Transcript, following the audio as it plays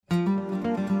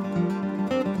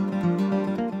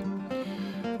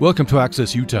Welcome to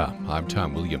Access Utah. I'm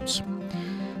Tom Williams.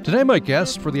 Today my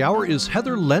guest for the hour is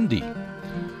Heather Lende.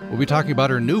 We'll be talking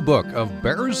about her new book of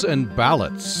Bears and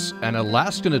Ballots, an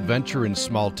Alaskan Adventure in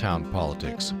Small-Town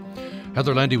Politics.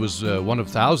 Heather Lende was one of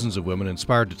thousands of women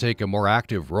inspired to take a more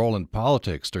active role in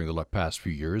politics during the past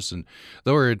few years, and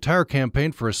though her entire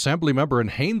campaign for assembly member in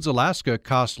Haines, Alaska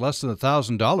cost less than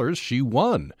 $1,000, she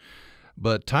won.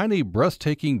 But tiny,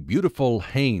 breathtaking, beautiful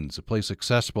Haines, a place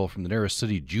accessible from the nearest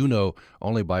city, Juneau,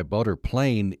 only by boat or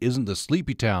plane, isn't the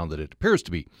sleepy town that it appears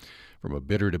to be. From a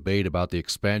bitter debate about the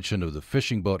expansion of the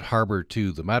fishing boat harbor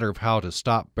to the matter of how to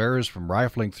stop bears from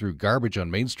rifling through garbage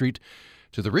on Main Street,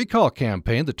 to the recall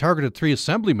campaign that targeted 3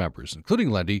 assembly members, including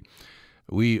Lende,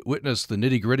 we witnessed the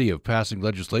nitty-gritty of passing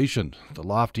legislation, the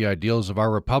lofty ideals of our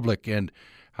republic, and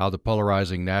how the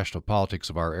polarizing national politics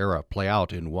of our era play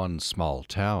out in one small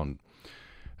town.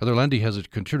 Heather Lende has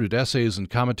contributed essays and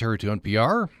commentary to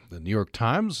NPR, the New York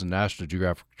Times, and National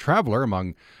Geographic Traveler,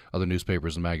 among other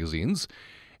newspapers and magazines.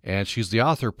 And she's the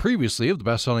author previously of the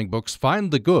best-selling books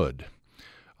Find the Good,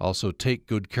 also Take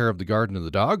Good Care of the Garden and the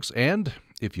Dogs, and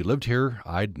If You Lived Here,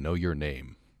 I'd Know Your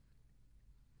Name.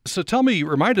 So tell me,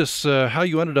 remind us how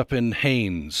you ended up in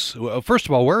Haines. Well, first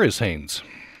of all, where is Haines?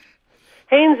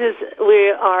 Haines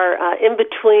we are in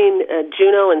between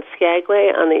Juneau and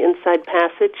Skagway on the Inside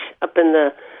Passage, up in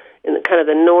the kind of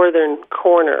the northern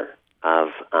corner of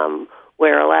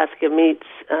where Alaska meets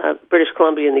British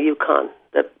Columbia and the Yukon,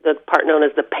 the part known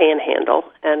as the Panhandle,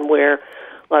 and where a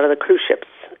lot of the cruise ships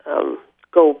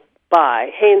go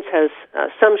by. Haines has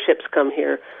some ships come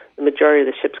here. The majority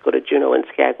of the ships go to Juneau and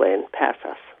Skagway and pass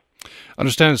us. I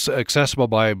understand it's accessible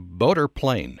by boat or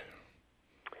plane.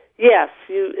 Yes,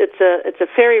 it's a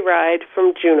ferry ride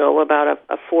from Juneau, about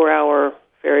a 4-hour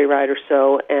ferry ride or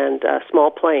so, and a small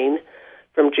plane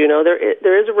from Juneau.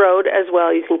 There is a road as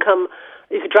well. You can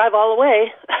drive all the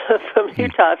way from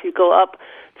Utah if you go up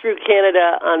through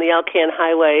Canada on the Alcan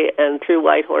Highway and through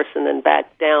Whitehorse and then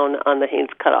back down on the Haines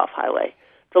Cutoff Highway.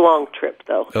 It's a long trip,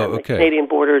 though. Oh, okay. The Canadian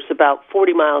border is about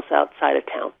 40 miles outside of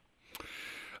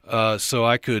town. So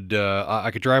I could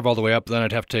drive all the way up, then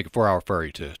I'd have to take a 4-hour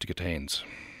ferry to get to Haines.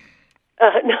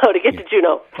 No, to get to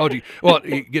Juneau.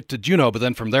 You get to Juneau, but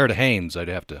then from there to Haines, I'd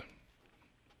have to...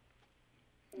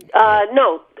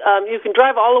 No, you can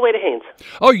drive all the way to Haines.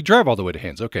 Oh, you drive all the way to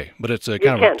Haines, okay. But it's you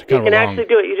can actually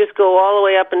do it. You just go all the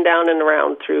way up and down and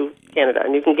around through Canada,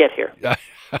 and you can get here.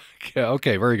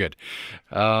 Okay, very good.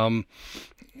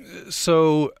 It's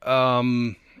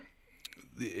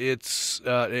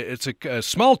a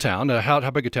small town.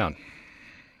 How big a town?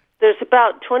 There's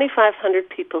about 2,500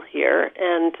 people here,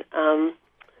 and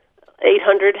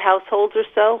 800 households or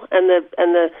so. And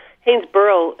the Haines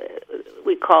Borough,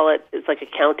 we call it, is like a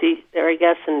county there, I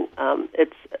guess, and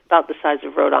it's about the size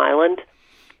of Rhode Island.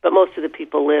 But most of the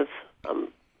people live,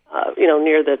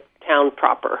 near the town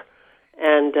proper.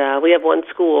 And we have one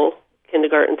school,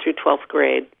 kindergarten through 12th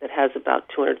grade, that has about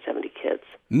 270 kids.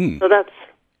 So that's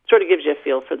sort of gives you a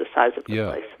feel for the size of the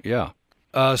place. Yeah.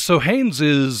 So Haines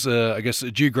is, I guess,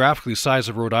 geographically the size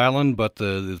of Rhode Island, but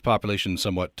the population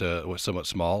somewhat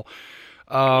small.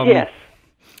 Yes.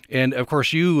 And of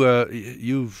course,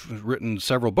 you've written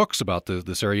several books about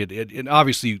this area, and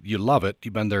obviously you love it.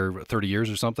 You've been there 30 years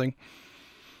or something.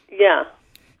 Yeah.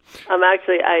 I've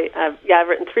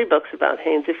written 3 books about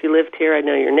Haines. If You Lived Here, I'd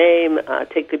Know Your Name.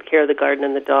 Take Good Care of the Garden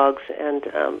and the Dogs, and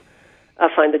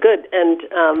Find the Good. And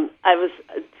I was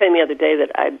saying the other day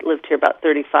that I'd lived here about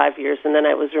 35 years, and then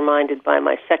I was reminded by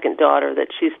my second daughter that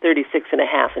she's 36 and a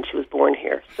half, and she was born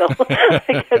here. So I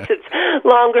guess it's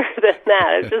longer than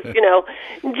that. It's just,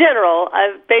 in general,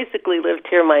 I've basically lived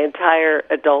here my entire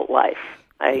adult life.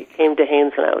 I came to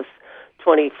Haines when I was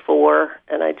 24,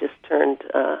 and I just turned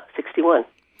 61.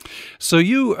 So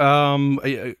you,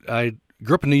 I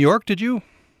grew up in New York, did you?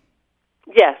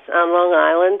 Yes, on Long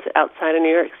Island, outside of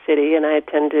New York City, and I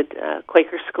attended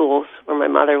Quaker schools where my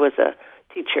mother was a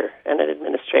teacher and an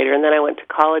administrator. And then I went to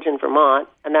college in Vermont,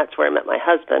 and that's where I met my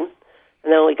husband.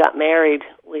 And then when we got married,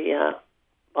 we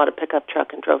bought a pickup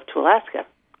truck and drove to Alaska.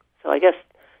 So I guess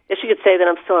you could say that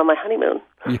I'm still on my honeymoon.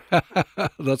 Yeah,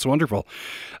 that's wonderful.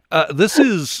 This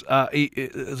is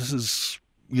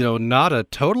not a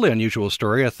totally unusual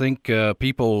story. I think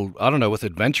people, I don't know, with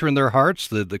adventure in their hearts,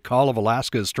 the call of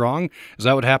Alaska is strong. Is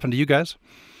that what happened to you guys?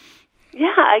 Yeah,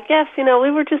 I guess,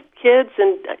 we were just kids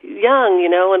and young,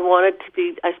 and wanted to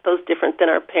be, I suppose, different than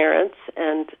our parents.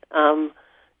 And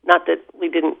not that we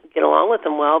didn't get along with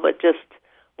them well, but just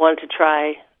wanted to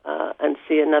try and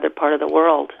see another part of the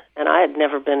world. And I had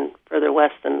never been further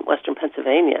west than western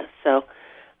Pennsylvania, so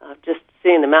just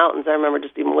seeing the mountains, I remember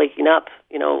just even waking up,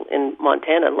 in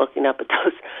Montana and looking up at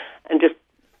those and just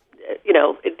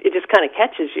it just kind of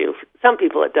catches you. Some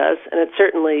people it does, and it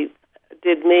certainly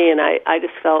did me, and I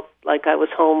just felt like I was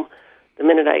home the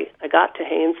minute I got to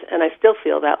Haines, and I still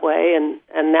feel that way, and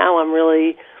now I'm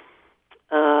really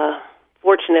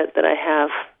fortunate that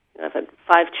I've had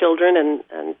 5 children,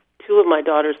 and 2 of my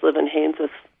daughters live in Haines.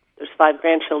 There's 5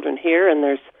 grandchildren here, and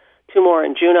there's 2 more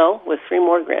in Juneau with 3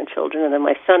 more grandchildren, and then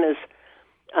my son is,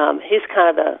 he's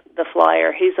kind of the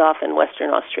flyer. He's off in Western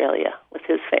Australia with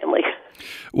his family.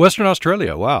 Western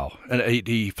Australia, wow. And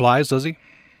he flies, does he?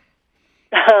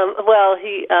 Well,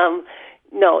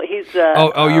 no, he's...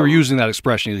 you were using that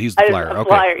expression. He's the flyer. Okay.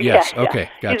 Flyer, yes, yeah, okay,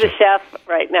 yeah. gotcha. He's a chef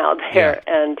right now there,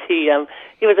 and he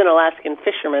was an Alaskan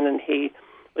fisherman, and he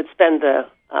would spend the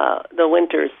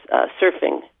winters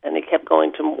surfing, and he kept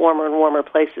going to warmer and warmer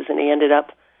places, and he ended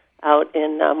up out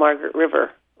in Margaret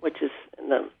River, which is in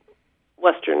the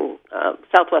western,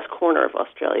 southwest corner of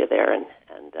Australia there, and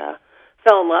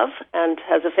fell in love and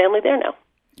has a family there now.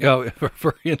 Yeah,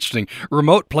 very interesting.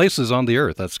 Remote places on the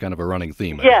earth. That's kind of a running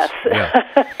theme. Yes.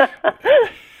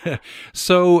 Yeah.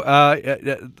 So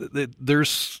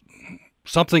there's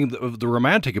something of the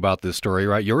romantic about this story,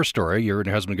 right? Your story. You and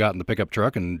your husband got in the pickup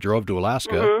truck and drove to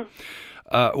Alaska.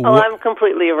 Mm-hmm. I'm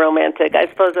completely a romantic. I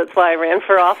suppose that's why I ran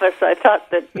for office. I thought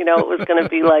that, it was going to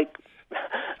be like,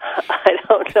 I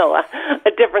don't know,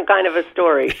 a different kind of a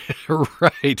story.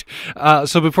 Right.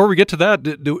 So before we get to that,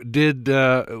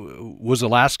 was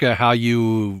Alaska how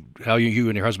you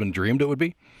and your husband dreamed it would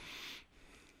be?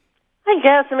 I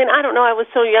guess. I mean, I don't know. I was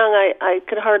so young, I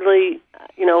could hardly,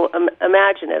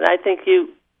 imagine it. I think you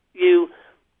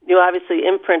obviously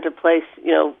imprint a place,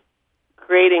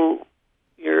 creating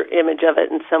your image of it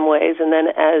in some ways, and then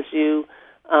as you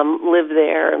live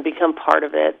there and become part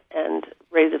of it and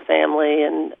raise a family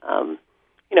and,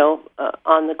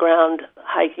 on the ground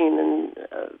hiking and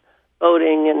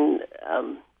boating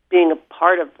and being a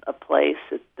part of a place,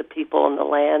 the people and the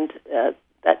land,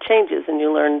 that changes, and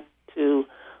you learn to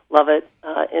love it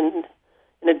in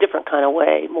a different kind of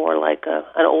way, more like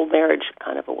an old marriage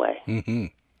kind of a way. Mm-hmm.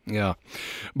 Yeah.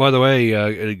 By the way,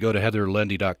 go to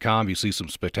heatherlende.com. You see some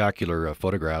spectacular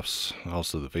photographs.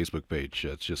 Also, the Facebook page.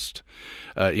 It's just,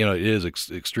 it is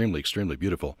extremely, extremely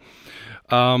beautiful.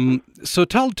 So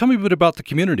tell me a bit about the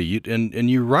community. And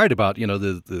you write about,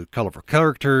 the colorful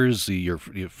characters, your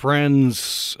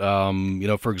friends.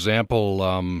 For example,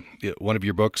 one of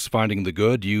your books, Finding the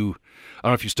Good. I don't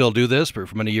know if you still do this, but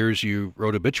for many years you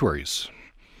wrote obituaries.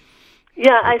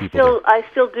 Yeah, I still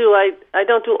do. I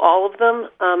don't do all of them.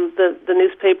 The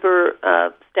newspaper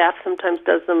staff sometimes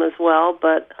does them as well,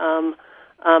 but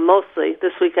mostly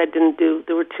this week I didn't do.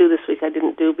 There were 2 this week I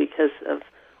didn't do because of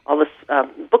all this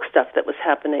book stuff that was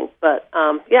happening. But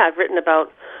I've written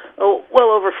about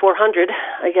well over 400,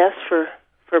 I guess, for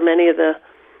many of the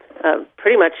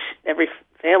pretty much every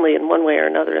family in one way or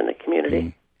another in the community.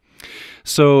 Mm.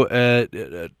 So,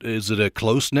 is it a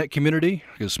close-knit community?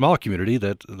 A small community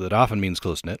that often means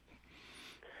close-knit.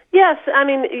 Yes, I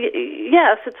mean,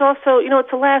 yes. It's also,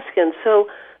 it's Alaskan, so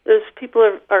there's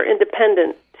people are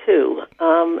independent too.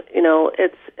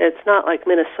 It's not like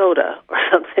Minnesota or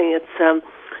something. It's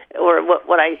or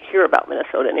what I hear about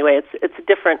Minnesota anyway. It's a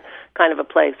different kind of a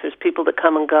place. There's people that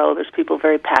come and go. There's people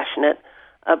very passionate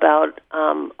about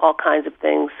all kinds of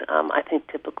things. I think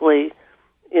typically,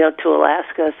 to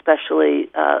Alaska especially,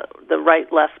 the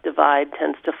right-left divide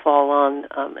tends to fall on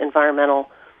environmental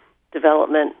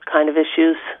development kind of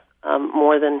issues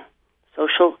more than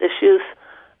social issues.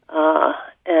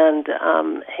 And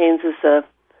Haines is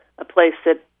a place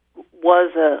that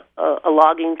was a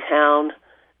logging town,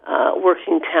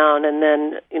 working town, and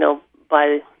then,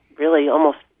 by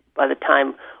the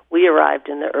time we arrived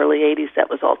in the early 80s, that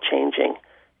was all changing.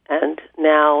 And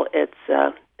now it's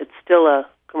still a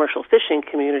commercial fishing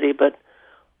community, but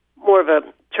more of a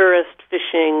tourist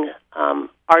fishing,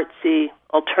 artsy,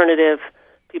 alternative,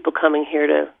 people coming here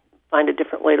to find a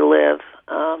different way to live.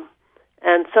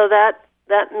 And so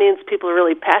that means people are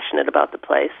really passionate about the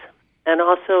place. And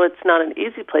also it's not an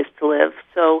easy place to live,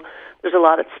 so there's a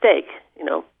lot at stake.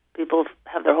 People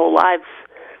have their whole lives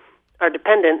are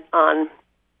dependent on,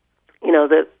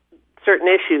 the certain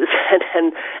issues,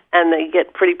 and they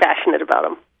get pretty passionate about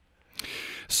them.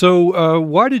 So,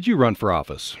 why did you run for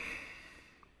office?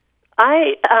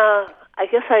 I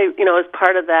guess I was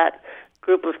part of that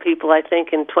group of people. I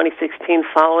think in 2016,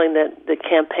 following the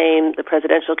campaign, the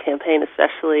presidential campaign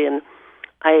especially, and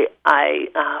I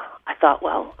thought,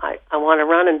 well, I want to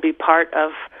run and be part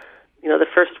of, the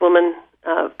first woman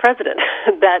president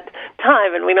at that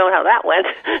time, and we know how that went.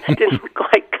 It didn't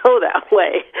quite go that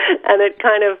way, and it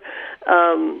kind of,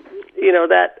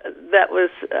 that was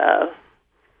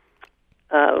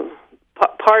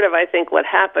part of, I think, what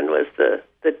happened was the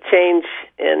change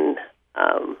in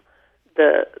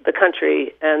the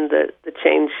country and the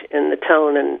change in the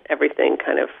tone and everything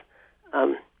kind of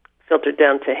filtered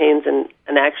down to Haines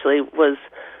and actually was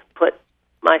put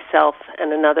myself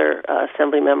and another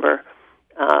assembly member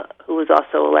who was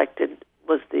also elected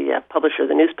was the publisher of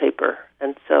the newspaper.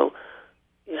 And so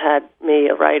you had me,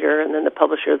 a writer, and then the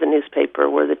publisher of the newspaper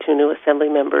were the two new assembly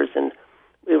members, and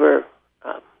we were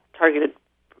targeted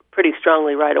pretty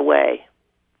strongly right away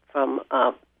from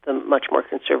the much more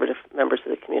conservative members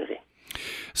of the community.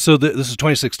 So this is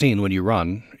 2016 when you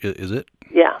run, is it?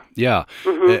 Yeah. Yeah.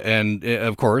 Mm-hmm. And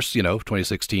of course,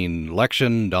 2016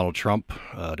 election, Donald Trump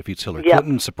defeats Hillary Yep.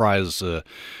 Clinton, surprise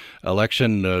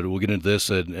election. We'll get into this,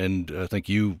 and I think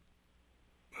you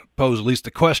pose at least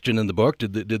the question in the book,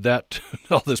 did that,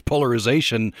 all this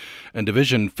polarization and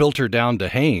division filter down to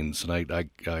Haines? And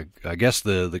I guess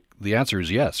the answer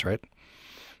is yes, right?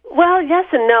 Well, yes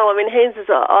and no. I mean, Haines has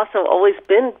also always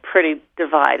been pretty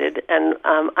divided, and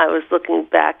I was looking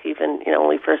back even, when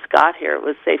we first got here, it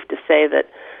was safe to say that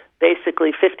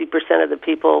basically 50% of the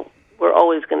people were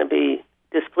always going to be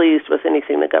displeased with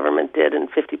anything the government did, and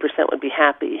 50% would be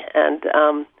happy. And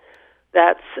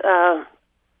that's,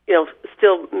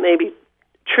 still maybe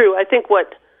true. I think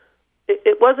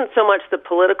it wasn't so much the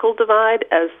political divide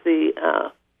as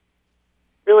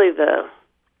really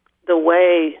the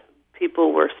way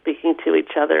people were speaking to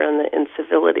each other and the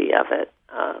incivility of it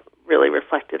really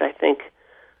reflected, I think,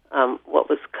 what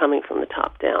was coming from the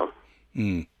top down.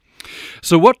 Mm.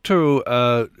 So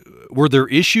were there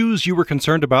issues you were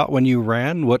concerned about when you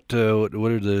ran? What are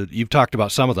you've talked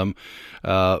about some of them,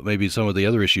 maybe some of the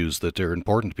other issues that are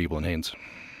important to people in Haines?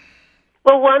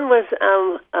 Well, one was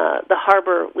the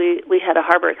harbor. We had a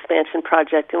harbor expansion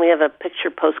project, and we have a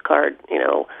picture postcard,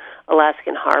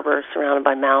 Alaskan harbor surrounded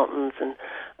by mountains and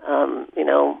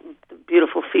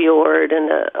beautiful fjord and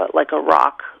like a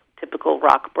rock, typical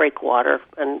rock breakwater,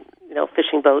 and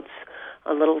fishing boats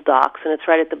on little docks, and it's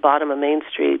right at the bottom of Main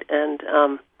Street. And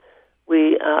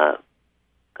we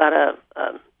got a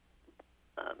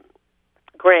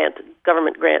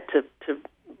government grant to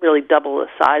really double the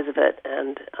size of it,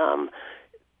 and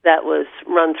that was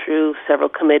run through several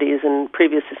committees and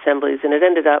previous assemblies, and it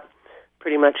ended up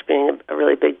pretty much being a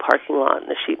really big parking lot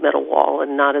and a sheet metal wall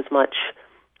and not as much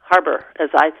harbor as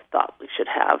I thought we should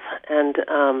have. And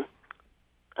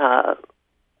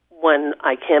when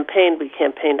I campaigned, we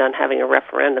campaigned on having a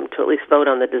referendum to at least vote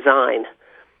on the design,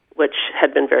 which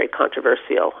had been very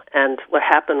controversial. And what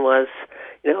happened was,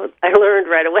 I learned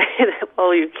right away that,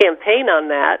 you campaign on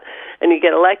that and you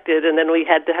get elected, and then we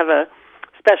had to have a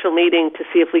special meeting to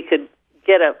see if we could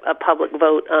get a public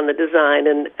vote on the design,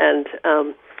 and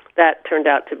that turned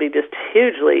out to be just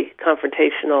hugely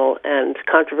confrontational and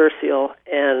controversial,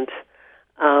 and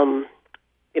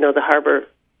the harbor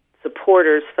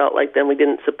supporters felt like then we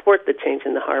didn't support the change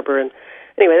in the harbor. And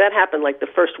anyway, that happened like the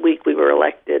first week we were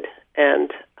elected,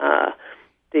 and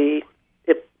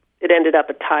it ended up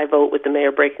a tie vote with the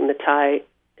mayor breaking the tie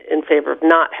in favor of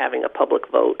not having a public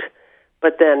vote.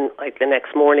 But then, like the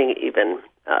next morning even,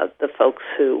 the folks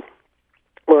who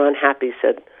were unhappy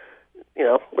said,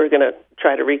 we're going to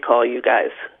try to recall you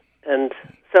guys. And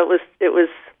so it was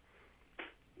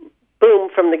boom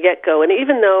from the get-go. And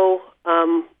even though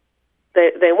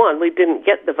they won, we didn't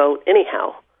get the vote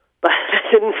anyhow. But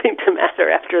it didn't seem to matter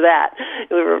after that.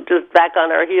 We were just back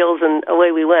on our heels, and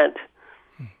away we went.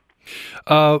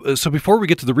 So before we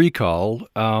get to the recall,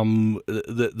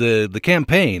 the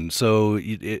campaign, so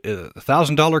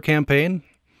 $1,000 campaigin?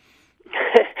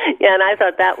 Yeah, and I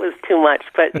thought that was too much,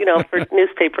 but, for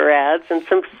newspaper ads and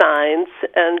some signs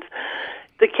and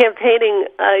the campaigning,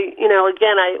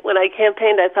 when I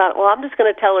campaigned, I thought, I'm just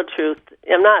going to tell the truth.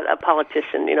 I'm not a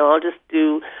politician, I'll just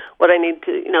do what I need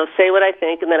to, say what I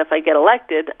think, and then if I get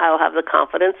elected, I'll have the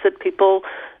confidence that people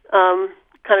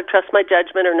kind of trust my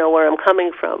judgment or know where I'm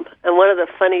coming from. And one of the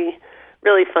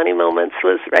really funny moments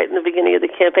was right in the beginning of the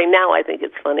campaign. Now I think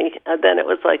it's funny. Then it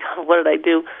was like, what did I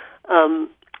do?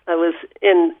 I was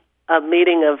in a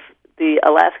meeting of the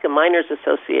Alaska Miners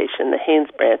Association, the Haines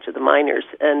branch of the miners,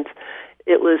 and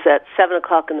it was at 7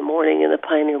 o'clock in the morning in the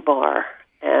Pioneer Bar,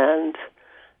 and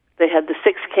they had the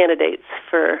 6 candidates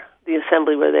for the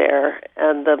assembly were there,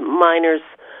 and the miners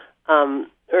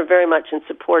are very much in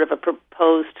support of a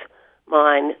proposed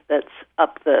mine that's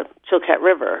up the Chilkat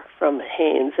River from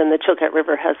Haines, and the Chilkat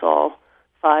River has all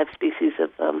 5 species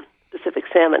of Pacific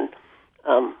salmon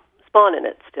spawn in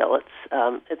it still.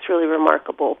 It's really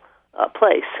remarkable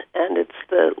place, and it's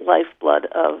the lifeblood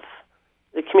of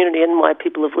the community and why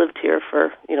people have lived here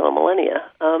for a millennia.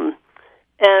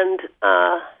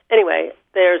 Anyway,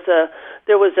 there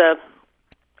was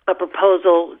a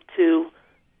proposal to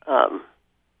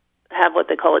have what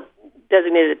they call a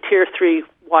designated a Tier 3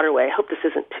 waterway. I hope this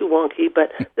isn't too wonky,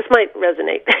 but this might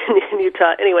resonate in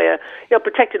Utah. Anyway, a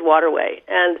protected waterway.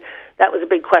 And that was a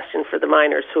big question for the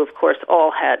miners, who, of course,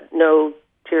 all had no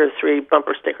Tier 3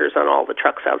 bumper stickers on all the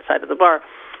trucks outside of the bar.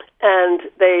 And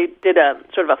they did a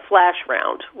sort of a flash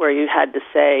round where you had to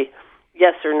say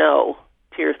yes or no,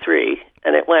 Tier 3.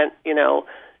 And it went, no,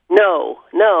 no,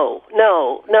 no,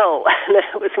 no. And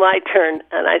it was my turn,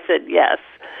 and I said yes.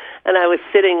 And I was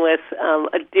sitting with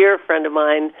a dear friend of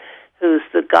mine who's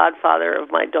the godfather of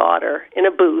my daughter in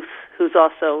a booth, who's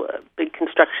also a big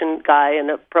construction guy and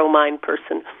a pro-mine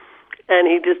person. And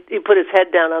he put his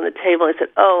head down on the table and he said,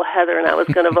 "Oh, Heather, and I was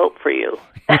going to vote for you."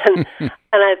 And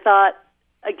I thought,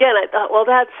 well,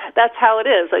 that's how it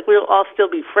is. Like, we'll all still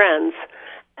be friends,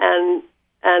 and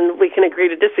we can agree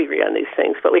to disagree on these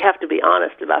things, but we have to be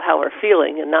honest about how we're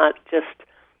feeling and not just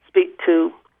speak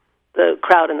to the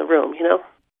crowd in the room,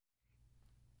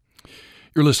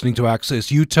 You're listening to Access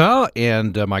Utah,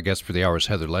 and my guest for the hour is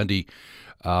Heather Lende.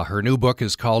 Her new book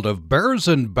is called Of Bears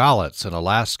and Ballots, An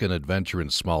Alaskan Adventure in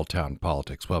Small-Town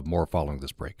Politics. We'll have more following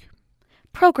this break.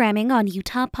 Programming on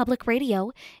Utah Public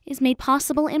Radio is made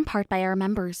possible in part by our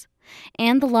members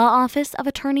and the Law Office of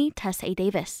Attorney Tess A.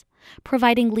 Davis,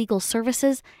 providing legal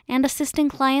services and assisting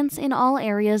clients in all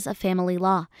areas of family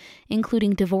law,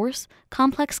 including divorce,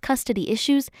 complex custody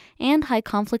issues, and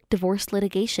high-conflict divorce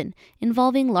litigation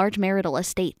involving large marital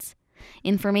estates.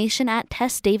 Information at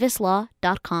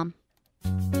tessdavislaw.com.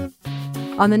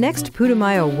 On the next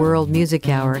Putumayo World Music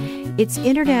Hour, it's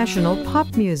international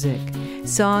pop music.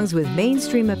 Songs with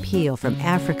mainstream appeal from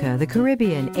Africa, the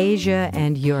Caribbean, Asia,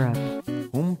 and Europe.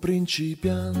 Un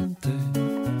principiante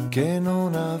che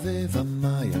non aveva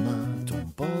mai amato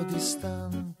un po'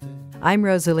 distante. I'm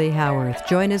Rosalie Howarth.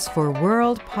 Join us for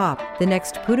World Pop, the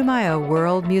next Putumayo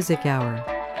World Music Hour.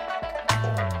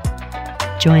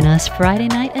 Join us Friday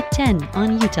night at 10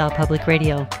 on Utah Public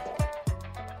Radio.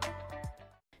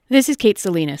 This is Kate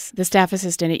Salinas, the staff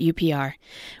assistant at UPR.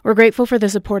 We're grateful for the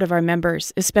support of our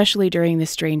members, especially during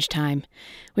this strange time.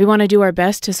 We want to do our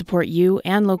best to support you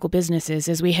and local businesses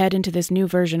as we head into this new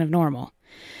version of normal.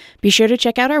 Be sure to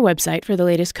check out our website for the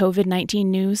latest COVID-19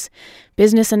 news,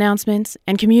 business announcements,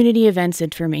 and community events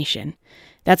information.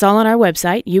 That's all on our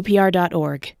website,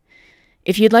 upr.org.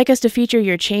 If you'd like us to feature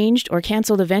your changed or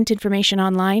canceled event information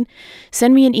online,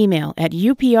 send me an email at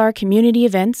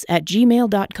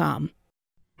uprcommunityevents@gmail.com.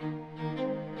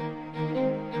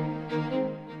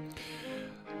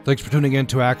 Thanks for tuning in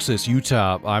to Access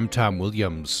Utah. I'm Tom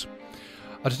Williams.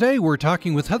 Today we're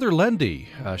talking with Heather Lende.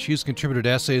 She's contributed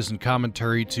essays and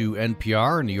commentary to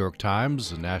NPR, New York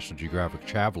Times, and National Geographic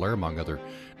Traveler, among other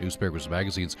newspapers and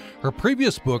magazines. Her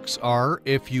previous books are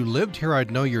If You Lived Here, I'd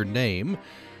Know Your Name,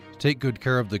 Take Good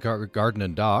Care of the Garden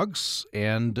and Dogs,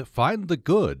 and Find the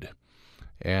Good.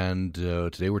 And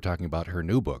today we're talking about her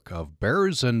new book, Of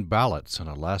Bears and Ballots, An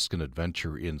Alaskan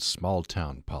Adventure in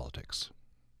Small-Town Politics.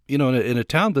 In a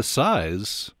town this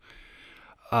size,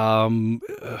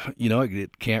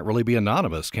 it can't really be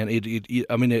anonymous.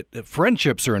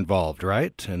 Friendships are involved,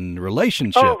 right? And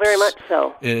relationships. Oh, very much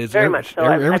so. Very much so.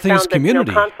 Everything's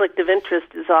community. Conflict of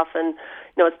interest is often,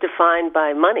 it's defined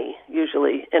by money,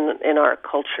 usually, in our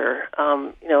culture.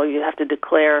 You have to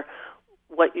declare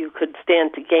what you could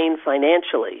stand to gain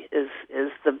financially is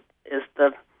the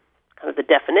kind of the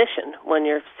definition when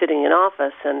you're sitting in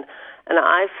office, and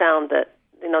I found that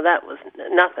that was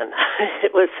nothing.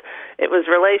 It was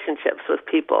relationships with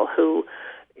people who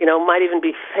might even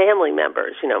be family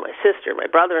members. My sister, my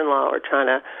brother-in-law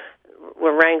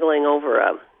were wrangling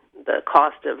over the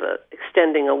cost of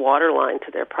extending a water line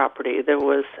to their property. There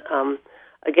was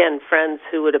again friends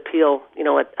who would appeal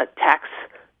a tax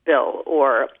bill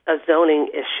or a zoning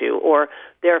issue, or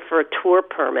there for a tour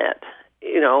permit,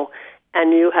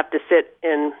 and you have to sit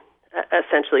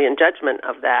essentially in judgment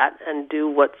of that and do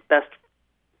what's best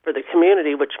for the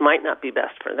community, which might not be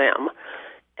best for them.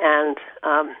 And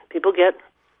people get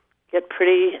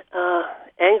pretty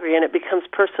angry, and it becomes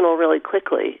personal really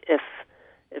quickly. And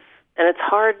it's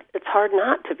hard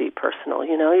not to be personal.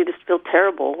 You just feel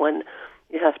terrible when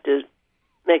you have to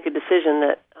make a decision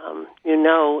that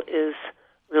is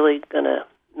really going to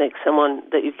make someone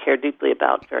that you care deeply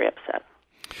about very upset.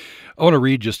 I want to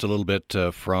read just a little bit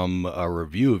from a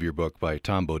review of your book by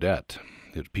Tom Bodette.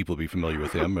 People will be familiar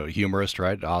with him, a humorist,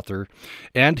 right, author.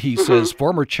 And he says,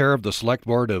 former chair of the select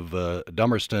board of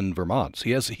Dummerston, Vermont.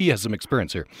 He has some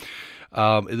experience here.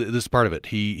 This part of it,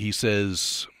 he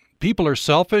says, people are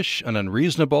selfish and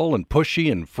unreasonable and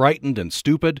pushy and frightened and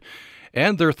stupid,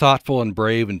 and they're thoughtful and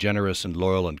brave and generous and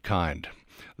loyal and kind.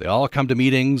 They all come to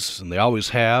meetings, and they always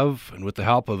have, and with the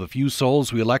help of a few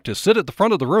souls we elect to sit at the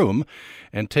front of the room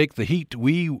and take the heat,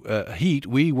 we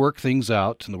work things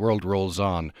out, and the world rolls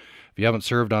on. If you haven't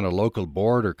served on a local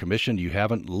board or commission, you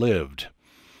haven't lived.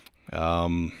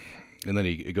 And then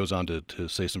he goes on to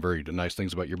say some very nice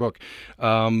things about your book.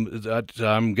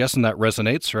 I'm guessing that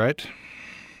resonates, right?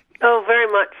 Oh, very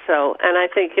much so. And I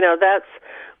think, that's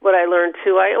what I learned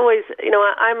too. I always,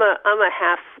 I'm a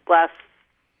half glass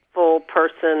full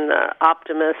person,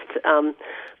 optimist.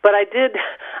 But I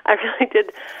really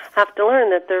did have to learn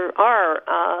that there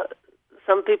are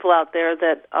some people out there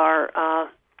that are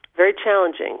very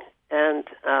challenging and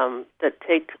that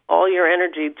take all your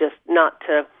energy just not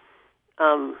to,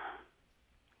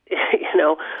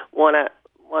 want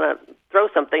to throw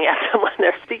something at them when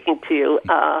they're speaking to you.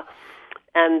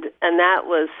 And that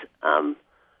was kind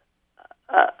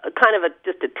of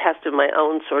just a test of my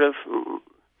own sort of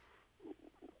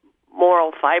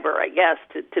moral fiber, I guess,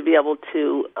 to be able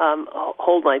to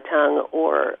hold my tongue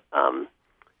or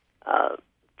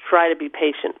try to be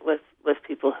patient with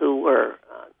people who were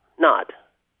not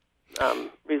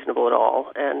reasonable at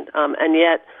all. And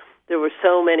yet there were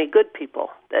so many good people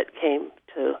that came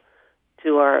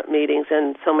to our meetings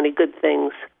and so many good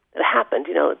things that happened.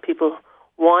 People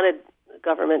wanted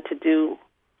government to do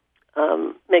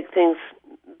make things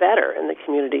better in the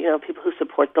community. People who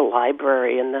support the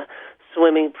library and the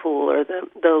swimming pool or the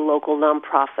local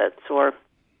nonprofits, or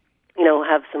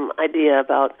have some idea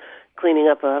about cleaning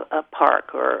up a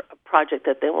park or a project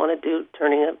that they want to do,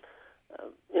 turning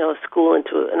a school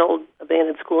into an old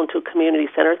abandoned school into a community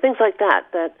center, things like that.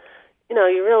 That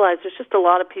you realize there's just a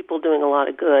lot of people doing a lot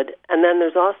of good, and then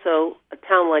there's also a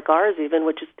town like ours, even,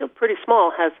 which is still pretty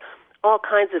small, has all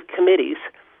kinds of committees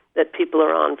that people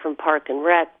are on, from Park and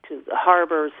Rec to the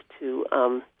harbors to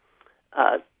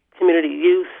community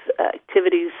youth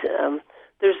activities.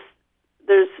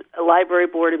 There's a library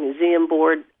board, a museum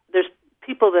board. There's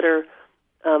people that are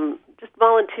just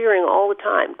volunteering all the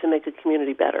time to make a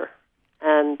community better.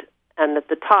 And at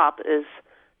the top is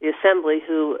the Assembly,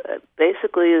 who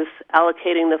basically is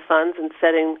allocating the funds and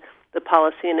setting the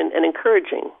policy and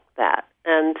encouraging that.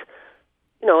 And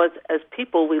as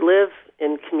people, we live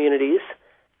in communities,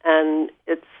 and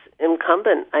it's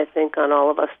incumbent, I think, on all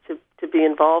of us to be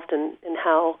involved in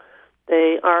how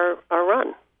they are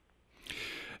run.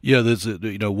 Yeah, there's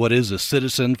what is a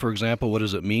citizen, for example? What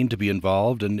does it mean to be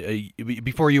involved? And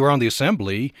before you were on the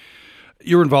Assembly,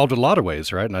 you were involved in a lot of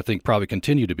ways, right? And I think probably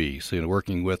continue to be. So,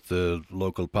 working with the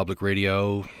local public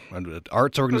radio and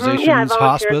arts organizations, I volunteered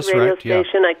hospice, at the radio right?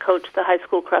 station. I coached the high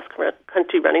school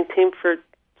cross-country running team for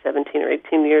 17 or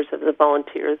 18 years as a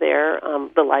volunteer there.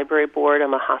 The library board,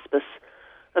 I'm a Hospice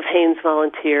of Haines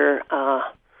volunteer.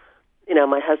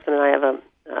 My husband and I have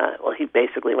he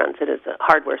basically runs it as a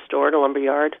hardware store at a lumber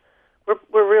yard.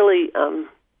 We're really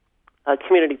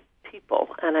community people,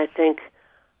 and I think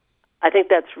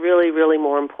that's really, really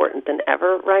more important than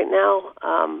ever right now.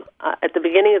 At the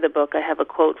beginning of the book, I have a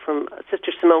quote from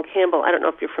Sister Simone Campbell. I don't know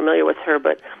if you're familiar with her,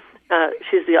 but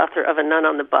she's the author of A Nun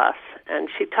on the Bus, and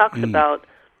she talks about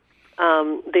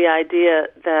the idea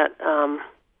that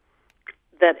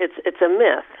that it's a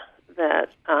myth that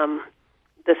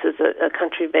this is a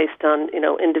country based on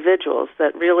individuals,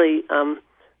 that really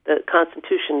the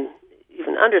Constitution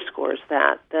even underscores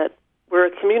that we're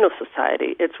a communal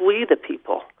society. It's we the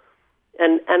people.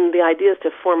 And the idea is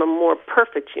to form a more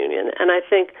perfect union. And I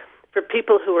think for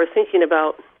people who are thinking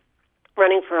about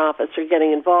running for office or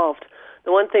getting involved,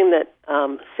 the one thing that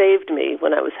saved me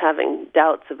when I was having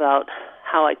doubts about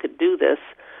how I could do this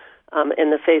in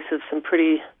the face of some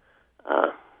pretty,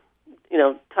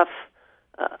 tough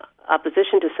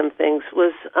opposition to some things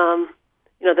was,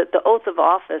 that the oath of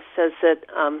office says that,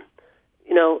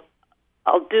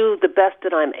 I'll do the best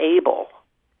that I'm able.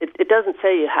 It doesn't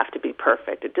say you have to be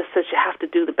perfect. It just says you have to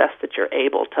do the best that you're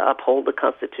able to uphold the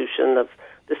Constitution of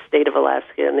the state of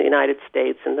Alaska and the United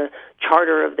States and the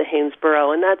Charter of the Haines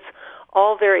Borough. And that's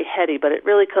all very heady, but it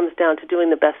really comes down to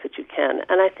doing the best that you can.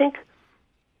 And I think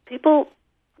people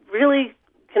really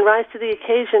can rise to the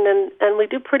occasion, and we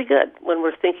do pretty good when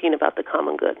we're thinking about the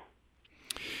common good.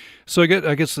 So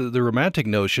I guess the romantic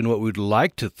notion, what we'd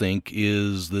like to think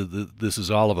is that this is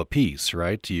all of a piece,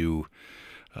 right? You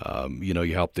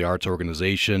help the arts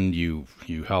organization, you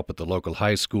help at the local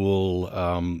high school,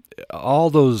 all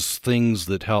those things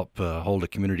that help hold a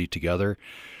community together.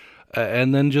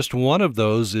 And then just one of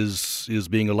those is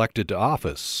being elected to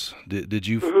office. Did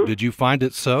you find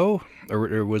it so,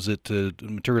 or was it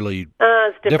materially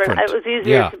it's different? different? It was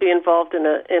easier to be involved in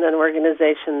an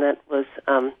organization that was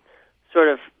sort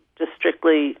of just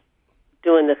strictly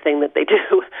doing the thing that they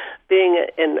do, being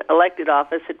in elected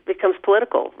office, it becomes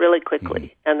political really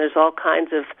quickly. And there's all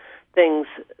kinds of things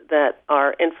that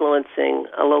are influencing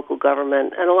a local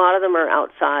government, and a lot of them are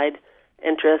outside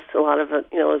interests. A lot of it,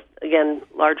 again,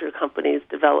 larger companies,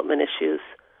 development issues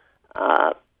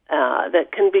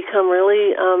that can become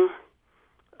really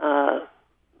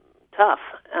tough.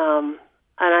 And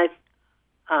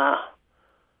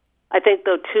I think,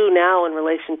 though, too, now in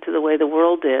relation to the way the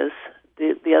world is,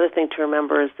 the other thing to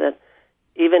remember is that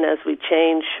even as we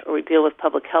change or we deal with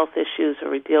public health issues or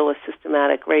we deal with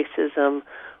systematic racism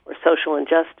or social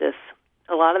injustice,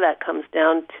 a lot of that comes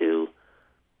down to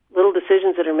little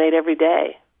decisions that are made every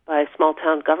day by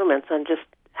small-town governments on just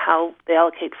how they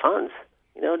allocate funds.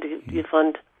 Do you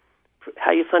fund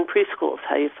how you fund preschools,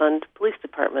 how you fund police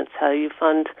departments, how you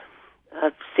fund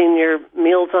senior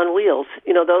meals on wheels,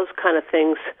 those kind of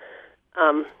things,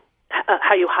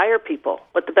 how you hire people,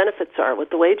 what the benefits are, what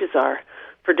the wages are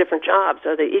for different jobs,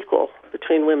 are they equal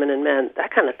between women and men,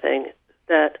 that kind of thing,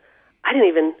 that I didn't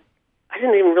even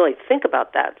really think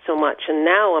about that so much, and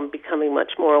now I'm becoming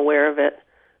much more aware of it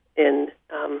in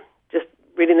just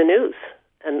reading the news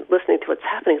and listening to what's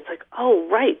happening. It's like, oh,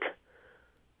 right,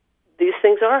 these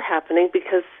things are happening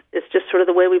because it's just sort of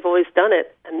the way we've always done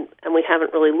it, and we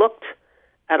haven't really looked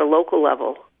at a local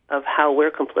level of how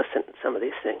we're complicit in some of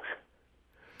these things.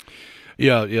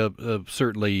 Yeah,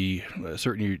 certainly.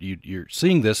 You're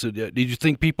seeing this. Did you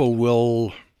think people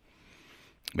will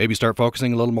maybe start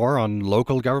focusing a little more on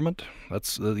local government?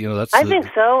 That's. I think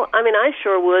so. I mean, I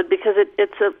sure would, because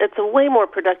it's a way more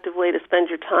productive way to spend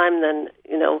your time than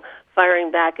firing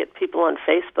back at people on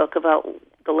Facebook about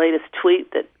the latest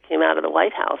tweet that came out of the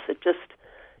White House. It just,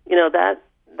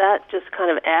 that just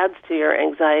kind of adds to your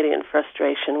anxiety and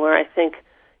frustration. Where I think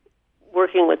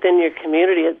working within your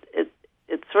community,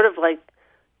 it's sort of like,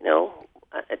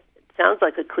 it sounds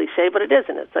like a cliche, but it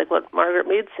isn't. It's like what Margaret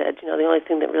Mead said. The only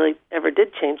thing that really ever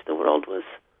did change the world was,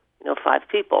 5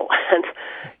 people.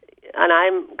 And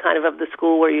I'm kind of the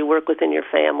school where you work within your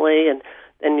family and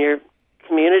your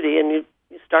community, and you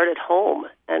start at home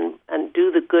and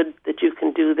do the good that you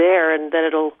can do there, and then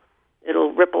it'll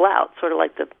ripple out, sort of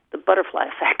like the butterfly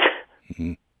effect.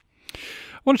 Mm-hmm.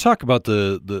 I want to talk about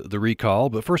the recall,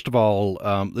 but first of all,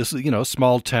 this is a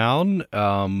small town.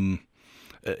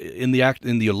 In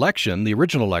the election, the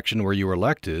original election where you were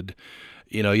elected,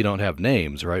 you don't have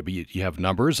names, right? But you have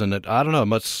numbers, and I don't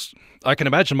know. I can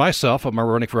imagine myself. I'm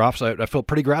running for office. I felt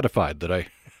pretty gratified that I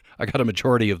got a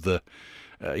majority of the,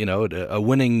 a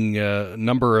winning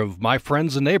number of my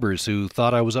friends and neighbors who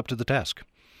thought I was up to the task.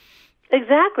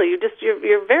 Exactly.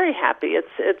 You're very happy.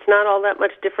 It's not all that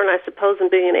much different, I suppose, than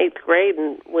being in 8th grade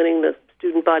and winning the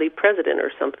student body president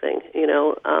or something.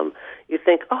 You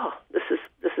think, oh, this is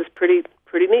pretty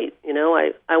neat.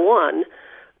 I won,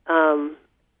 and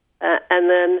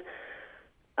then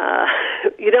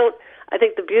you don't. I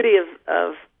think the beauty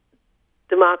of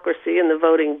democracy in the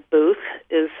voting booth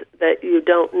is that you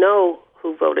don't know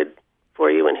who voted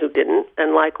for you and who didn't,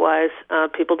 and likewise,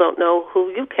 people don't know who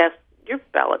you cast your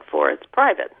ballot for. It's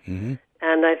private. Mm-hmm.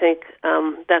 And I think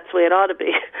that's the way it ought to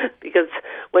be, because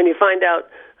when you find out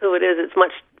who it is, it's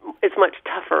much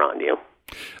tougher on you.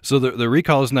 So the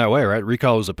recall isn't that way, right?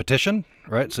 Recall is a petition,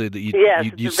 right? So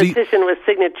yes, it's a petition with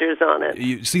signatures on it.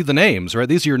 You see the names, right?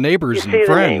 These are your neighbors and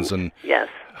friends, and yes,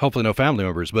 hopefully no family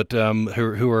members, but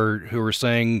who are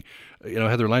saying,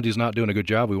 Heather Lende's not doing a good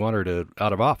job. We want her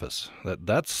out of office.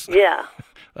 That's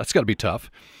got to be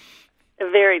tough.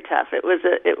 Very tough. It was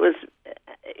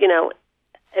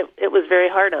very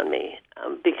hard on me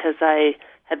because I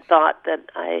had thought that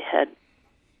I had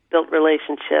built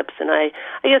relationships, and I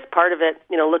guess part of it,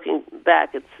 looking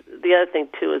back, it's the other thing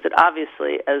too is that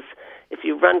obviously, as if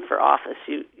you run for office,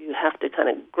 you have to kind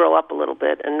of grow up a little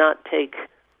bit and not take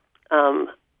a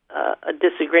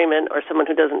disagreement or someone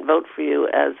who doesn't vote for you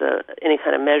as any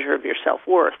kind of measure of your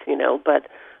self-worth, But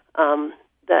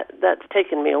that's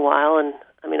taken me a while, and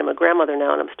I mean, I'm a grandmother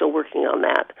now, and I'm still working on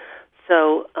that.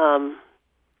 So,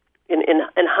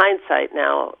 in hindsight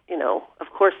now, of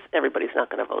course, everybody's not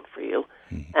going to vote for you,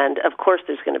 and of course,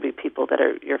 there's going to be people that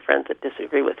are your friends that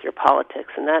disagree with your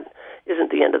politics, and that isn't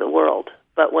the end of the world.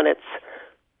 But when it's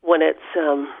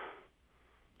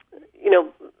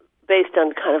based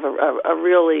on kind of a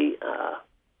really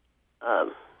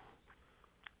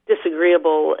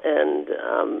disagreeable and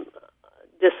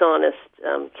dishonest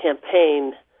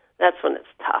campaign, that's when it's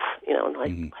tough, and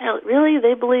like, well, really,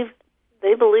 they believe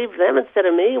them instead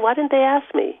of me. Why didn't they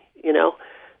ask me?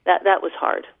 That was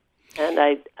hard, and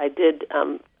I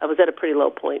was at a pretty low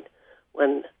point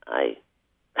when I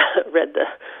read the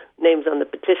names on the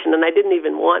petition, and I didn't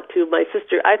even want to. My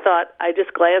sister, I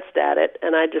just glanced at it,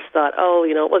 and I just thought, oh,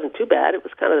 it wasn't too bad. It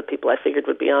was kind of the people I figured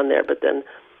would be on there. But then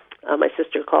my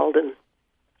sister called and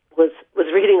was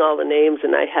reading all the names,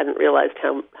 and I hadn't realized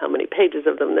how many pages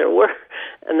of them there were,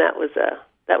 and that was a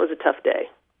tough day.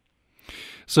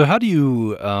 So how do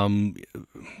you,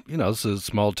 it's a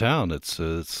small town. It's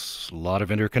a lot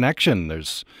of interconnection.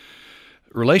 There's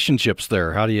relationships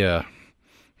there. How do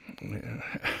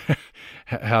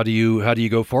you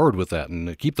go forward with that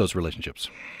and keep those relationships?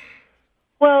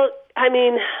 Well, I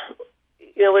mean,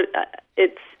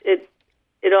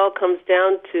 it all comes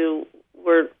down to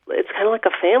it's kind of like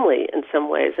a family in some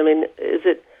ways. I mean,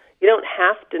 you don't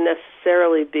have to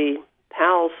necessarily be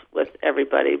pals with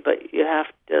everybody, but you have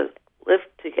to live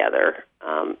together,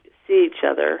 see each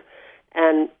other,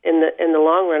 and in the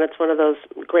long run, it's one of those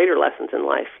greater lessons in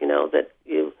life. That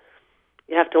you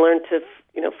have to learn to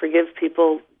forgive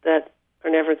people that are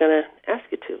never going to ask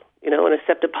you to, and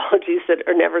accept apologies that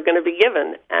are never going to be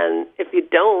given. And if you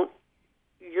don't,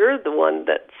 you're the one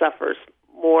that suffers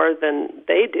more than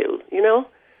they do.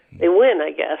 They win,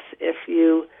 I guess, if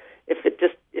you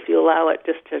allow it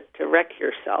just to wreck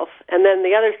yourself. And then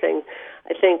the other thing,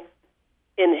 I think,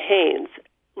 in Haines,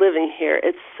 living here,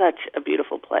 it's such a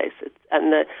beautiful place.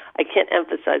 I can't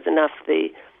emphasize enough the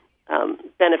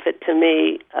benefit to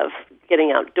me of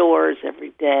getting outdoors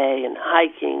every day and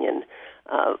hiking and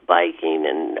biking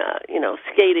and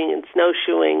skating and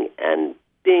snowshoeing and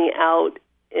being out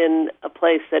in a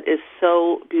place that is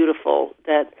so beautiful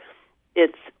that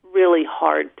it's really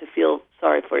hard to feel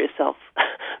sorry for yourself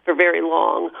for very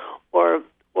long, or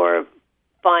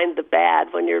find the bad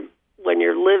when you're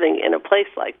living in a place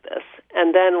like this.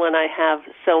 And then when I have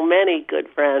so many good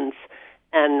friends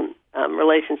and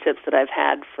relationships that I've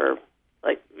had for,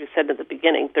 like we said at the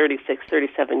beginning, 36,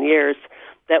 37 years,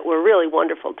 that were really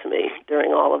wonderful to me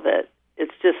during all of it.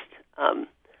 It's just, I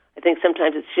think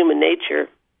sometimes it's human nature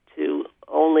to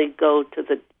only go to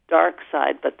the dark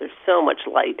side, but there's so much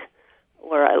light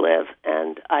where I live,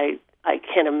 and I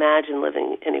can't imagine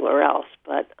living anywhere else.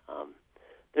 But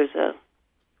there's a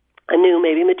new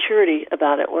maybe maturity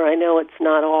about it where I know it's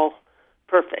not all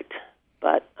perfect.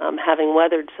 But having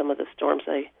weathered some of the storms,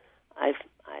 I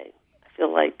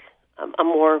feel like I'm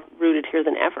more rooted here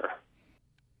than ever.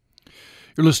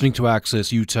 You're listening to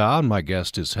Access Utah, and my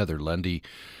guest is Heather Lende.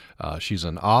 She's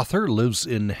an author, lives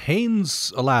in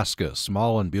Haines, Alaska,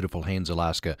 small and beautiful Haines,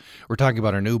 Alaska. We're talking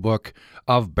about her new book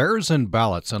of Bears and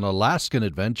Ballots, an Alaskan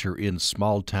Adventure in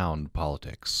Small-Town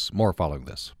Politics. More following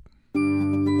this.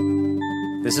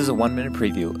 This is a 1-minute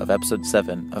preview of Episode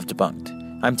 7 of Debunked.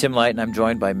 I'm Tim Light, and I'm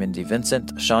joined by Mindy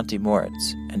Vincent, Shanti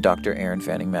Moritz, and Dr. Erin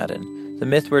Fanning-Madden. The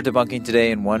myth we're debunking today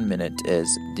in 1 minute is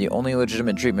the only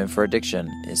legitimate treatment for addiction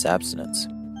is abstinence.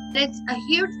 It's a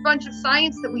huge bunch of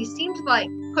science that we seem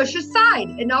to push aside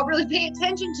and not really pay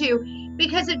attention to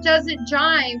because it doesn't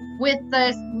jive with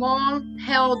this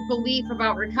long-held belief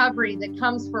about recovery that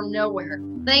comes from nowhere.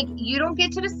 You don't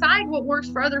get to decide what works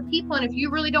for other people, and if you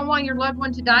really don't want your loved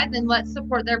one to die, then let's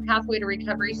support their pathway to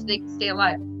recovery so they can stay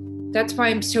alive. That's why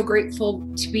I'm so grateful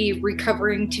to be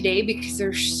recovering today, because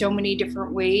there's so many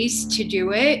different ways to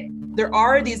do it. There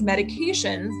are these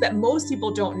medications that most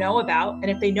people don't know about, and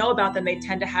if they know about them, they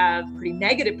tend to have pretty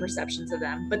negative perceptions of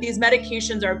them. But these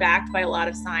medications are backed by a lot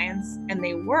of science, and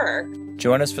they work.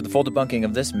 Join us for the full debunking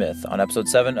of this myth on Episode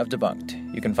 7 of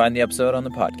Debunked. You can find the episode on the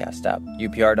podcast app,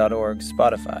 upr.org,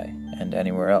 Spotify, and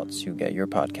anywhere else you get your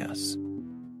podcasts.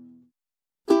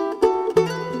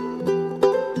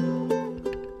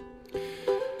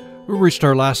 We reached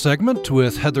our last segment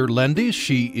with Heather Lende.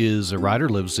 She is a writer,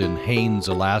 lives in Haines,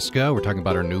 Alaska. We're talking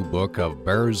about her new book of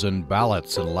Bears and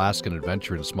Ballots, an Alaskan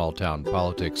Adventure in Small-Town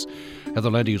Politics. Heather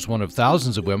Lende is one of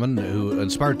thousands of women who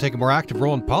inspired to take a more active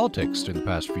role in politics during the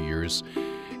past few years.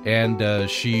 And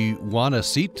she won a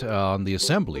seat on the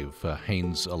Assembly of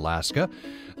Haines, Alaska,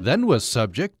 then was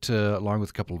subject, along with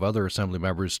a couple of other Assembly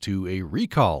members, to a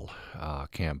recall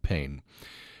campaign.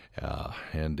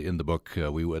 And in the book,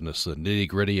 we witness the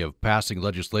nitty-gritty of passing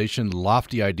legislation, the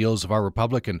lofty ideals of our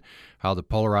republic, and how the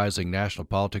polarizing national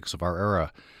politics of our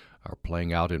era are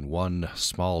playing out in one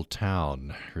small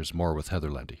town. Here's more with Heather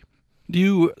Lende. Do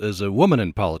you, as a woman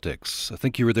in politics, I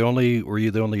think were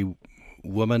you the only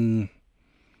woman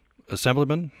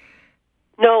assemblyman?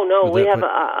 No, we have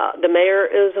the mayor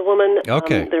is a woman.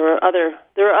 Okay. There are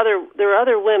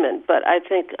other women, but I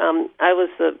think I was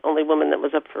the only woman that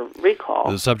was up for recall.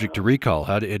 The subject to recall.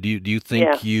 How do you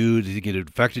think do you think it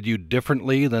affected you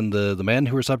differently than the men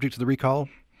who were subject to the recall?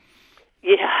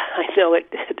 Yeah, I know it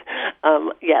did.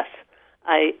 Yes,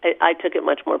 I took it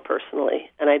much more personally,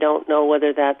 and I don't know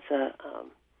whether that's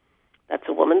that's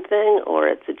a woman thing or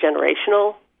it's a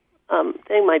generational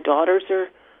thing. My daughters are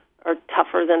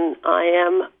tougher than I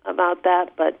am about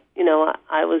that, but,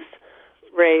 I was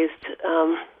raised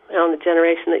on the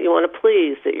generation that you want to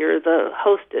please, that you're the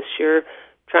hostess, you're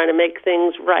trying to make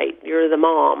things right, you're the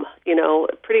mom,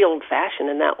 pretty old-fashioned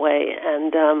in that way.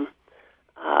 And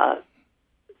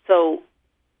so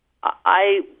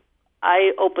I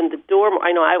opened the door.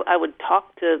 I know I would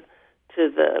talk to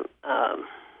the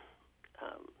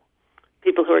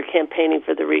people who are campaigning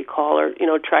for the recall, or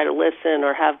try to listen,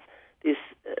 or have these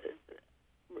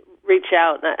reach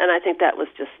out, and I think that was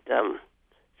just so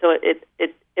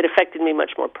it affected me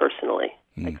much more personally.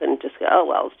 I couldn't just go, oh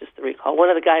well, it's just the recall. One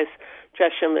of the guys,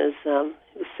 Tresham, is he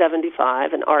was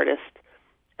 75, an artist,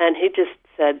 and he just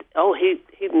said, oh, he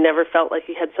never felt like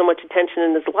he had so much attention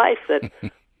in his life that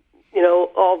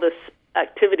all this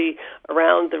activity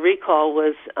around the recall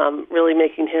was really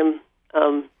making him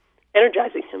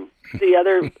energizing him. The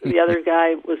other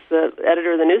guy was the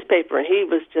editor of the newspaper, and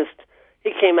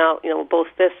he came out, both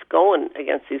fists going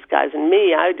against these guys. And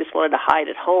me, I just wanted to hide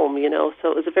at home,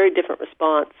 so it was a very different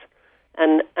response.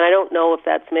 And I don't know if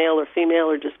that's male or female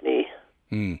or just me.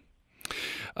 Do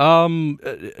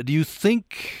you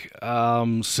think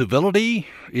civility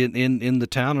in the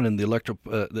town and in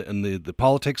the in the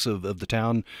politics of the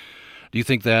town, do you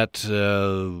think that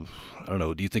I don't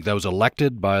know? Do you think that was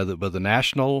elected by the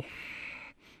national,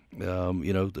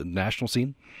 the national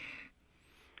scene?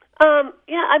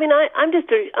 Yeah, I mean, I'm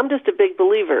just a big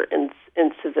believer in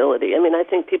civility. I mean, I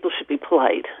think people should be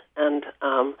polite, and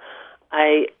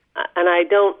I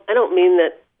don't mean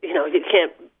that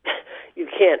you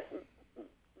can't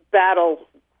battle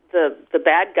the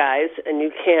bad guys and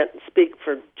you can't speak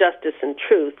for justice and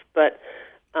truth, but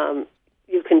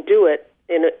you can do it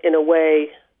in a way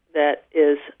that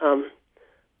is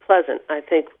pleasant. I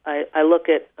think I look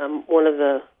at one of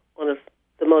the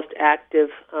most active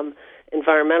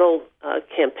environmental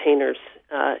campaigners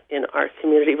in our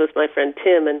community was my friend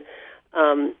Tim, and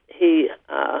he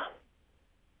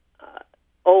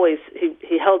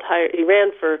held higher. He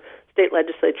ran for state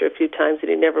legislature a few times, and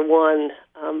he never won.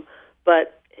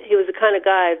 But he was the kind of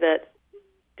guy that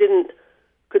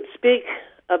could speak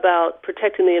about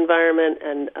protecting the environment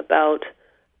and about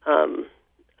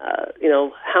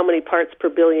how many parts per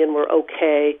billion were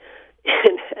okay,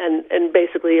 and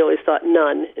basically he always thought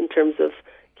none in terms of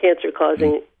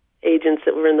cancer-causing agents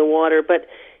that were in the water. But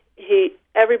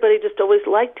everybody just always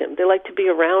liked him. They liked to be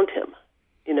around him,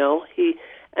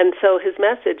 and so his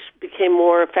message became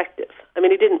more effective. I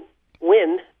mean, he didn't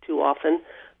win too often,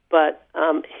 but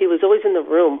he was always in the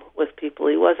room with people.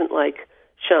 He wasn't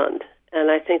shunned, and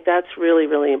I think that's really,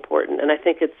 really important. And I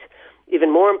think it's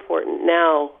even more important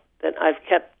now that I've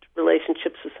kept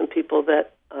relationships with some people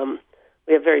that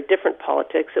we have very different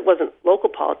politics. It wasn't local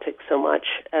politics so much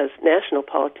as national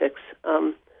politics,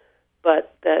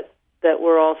 but that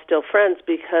we're all still friends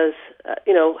because,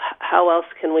 how else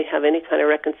can we have any kind of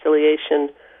reconciliation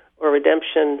or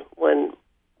redemption when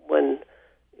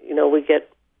we get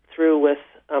through with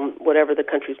whatever the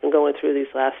country's been going through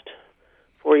these last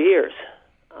 4 years?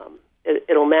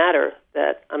 It'll matter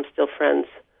that I'm still friends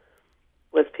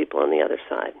with people on the other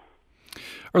side.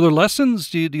 Are there lessons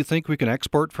do you think we can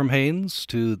export from Haines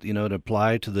to to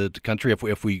apply to the country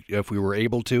if we were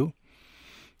able to?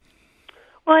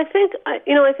 Well, I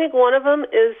think one of them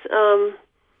is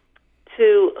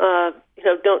to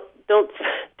don't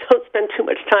spend too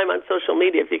much time on social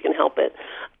media if you can help it.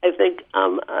 I think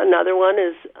another one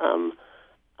is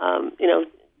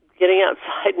getting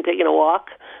outside and taking a walk.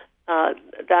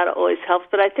 That always helps.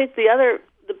 But I think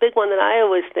the big one that I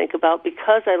always think about,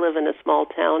 because I live in a small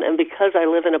town and because I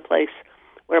live in a place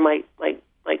where my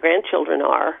grandchildren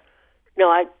are,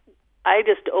 I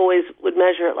just always would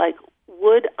measure it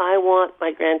would I want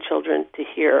my grandchildren to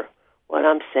hear what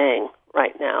I'm saying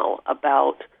right now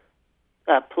about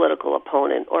a political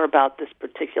opponent or about this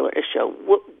particular issue?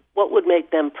 What would make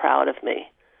them proud of me?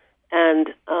 And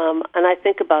I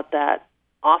think about that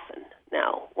often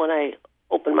now when I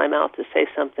open my mouth to say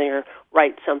something or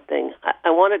write something. I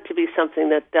want it to be something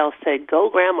that they'll say, "Go,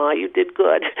 Grandma, you did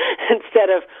good," instead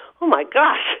of, "Oh my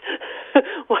gosh,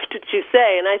 what did you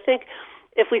say?" And I think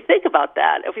if we think about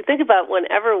that, if we think about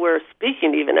whenever we're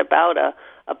speaking even about a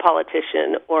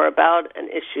politician or about an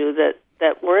issue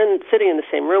that we're sitting in the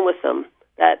same room with them,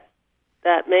 that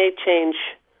may change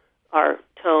our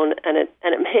tone, and it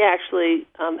may actually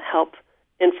help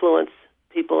influence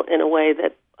people in a way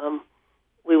that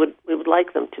we would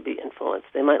like them to be influenced.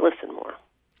 They might listen more.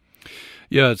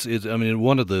 Yeah, it's. I mean,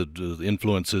 one of the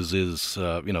influences is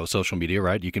social media,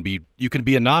 right? You can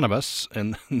be anonymous,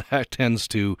 and that tends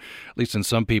to, at least in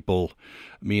some people,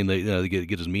 mean they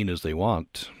get as mean as they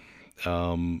want. I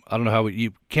don't know how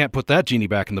you can't put that genie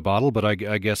back in the bottle, but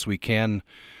I guess we can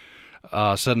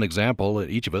set an example,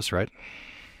 each of us, right?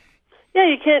 Yeah,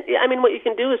 you can't. I mean, what you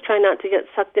can do is try not to get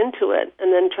sucked into it,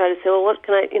 and then try to say, well, what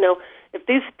can I? If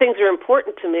these things are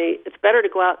important to me, it's better to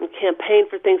go out and campaign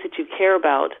for things that you care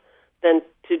about than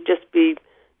to just be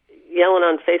yelling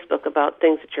on Facebook about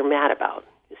things that you're mad about.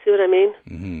 You see what I mean?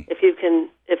 Mm-hmm. If you can,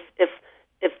 if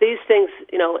these things,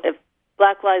 if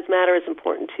Black Lives Matter is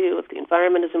important to you, if the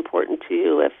environment is important to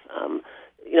you, if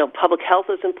public health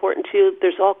is important to you,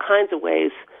 there's all kinds of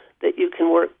ways that you can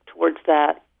work towards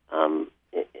that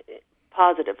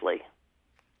positively.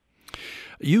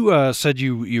 You said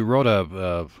you wrote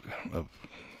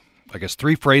I guess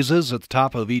 3 phrases at the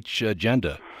top of each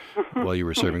agenda while you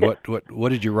were serving. What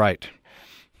did you write?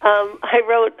 I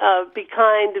wrote, be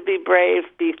kind, be brave,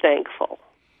 be thankful.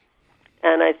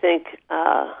 And I think,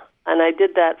 and I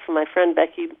did that for my friend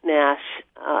Becky Nash,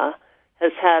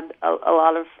 has had a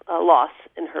lot of loss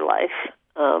in her life.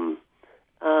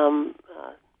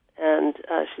 And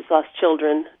she's lost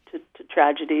children to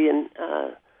tragedy and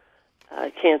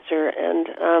cancer. And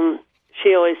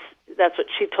that's what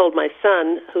she told my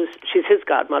son, she's his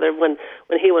godmother, when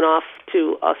he went off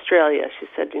to Australia. She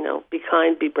said, be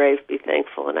kind, be brave, be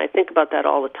thankful. And I think about that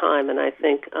all the time. And I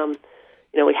think,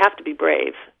 we have to be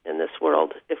brave in this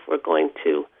world if we're going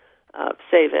to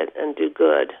save it and do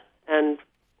good.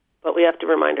 But we have to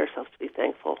remind ourselves to be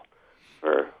thankful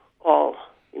for all,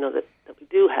 that we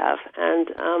do have. And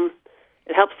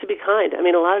it helps to be kind. I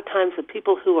mean, a lot of times the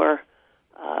people who are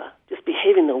just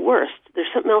behaving the worst,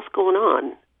 there's something else going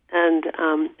on. And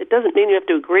it doesn't mean you have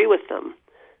to agree with them.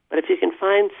 But if you can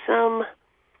find some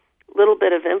little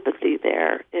bit of empathy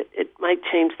there, it might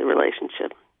change the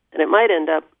relationship. And it might end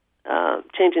up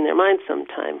changing their mind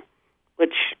sometime,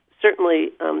 which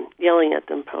certainly yelling at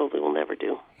them probably will never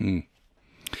do.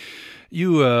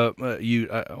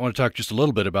 I want to talk just a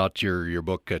little bit about your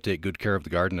book, Take Good Care of the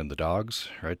Garden and the Dogs,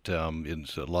 right?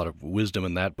 It's a lot of wisdom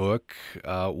in that book.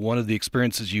 One of the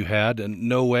experiences you had, and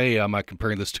no way am I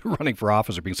comparing this to running for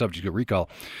office or being subject to a recall,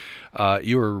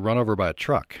 you were run over by a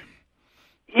truck.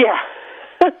 Yeah.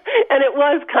 And it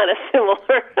was kind of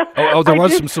similar. There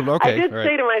was some similar. Okay, I did right.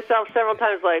 say to myself several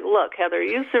times, look, Heather,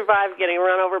 you survived getting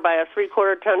run over by a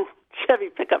 3/4-ton Chevy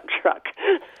pickup truck.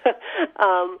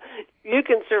 You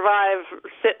can survive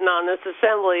sitting on this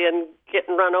assembly and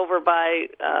getting run over by,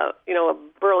 a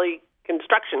burly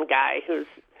construction guy who's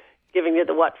giving you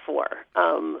the what for.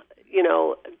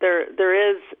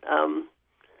 There is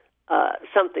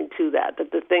something to that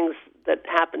the things that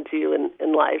happen to you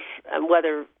in life, and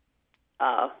whether,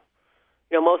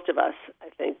 most of us, I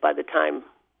think, by the time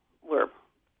we're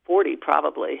 40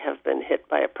 probably have been hit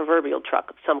by a proverbial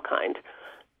truck of some kind.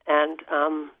 And,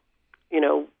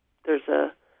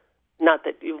 there's not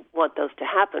that you want those to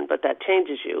happen, but that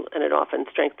changes you, and it often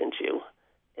strengthens you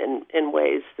in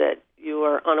ways that you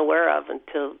are unaware of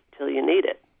until you need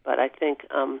it. But I think,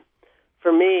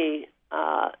 for me,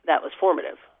 that was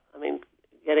formative. I mean,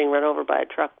 getting run over by a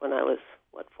truck when I was,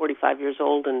 45 years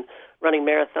old, and running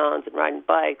marathons and riding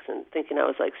bikes and thinking I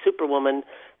was like Superwoman,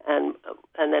 and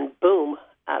then boom,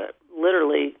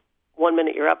 literally 1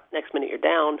 minute you're up, next minute you're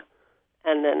down,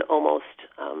 and then almost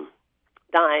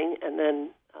dying, and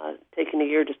then taking a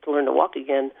year just to learn to walk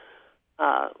again,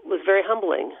 was very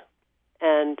humbling.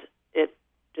 And it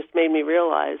just made me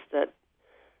realize that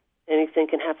anything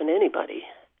can happen to anybody.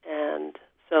 And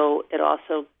so it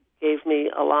also gave me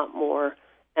a lot more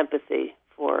empathy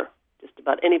for just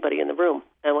about anybody in the room.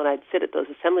 And when I'd sit at those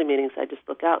assembly meetings, I'd just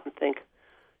look out and think,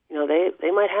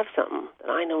 they might have something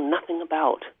that I know nothing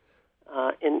about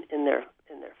in their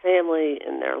family,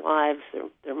 in their lives.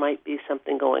 There might be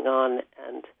something going on,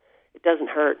 and it doesn't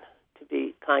hurt to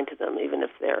be kind to them, even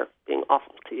if they're being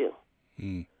awful to you.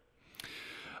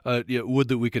 Would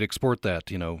that we could export that,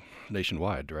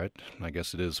 nationwide, right? I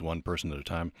guess it is one person at a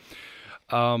time.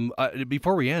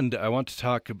 Before we end, I want to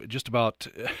talk just about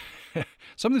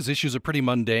some of these issues are pretty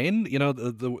mundane.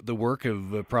 The work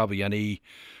of probably any,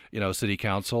 city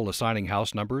council, assigning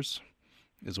house numbers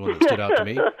is one that stood out to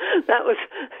me. That was,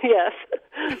 yes.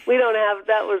 We don't have,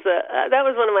 that was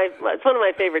one of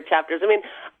my favorite chapters. I mean,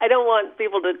 I don't want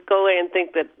people to go away and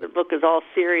think that the book is all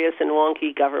serious and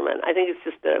wonky government. I think it's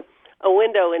just a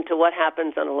window into what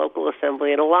happens on a local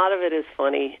assembly, and a lot of it is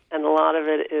funny, and a lot of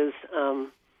it is,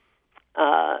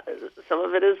 some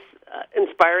of it is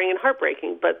inspiring and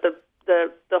heartbreaking. But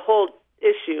the whole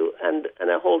issue and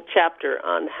a whole chapter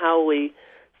on how we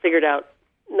figured out,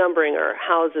 numbering our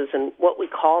houses and what we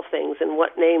call things and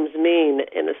what names mean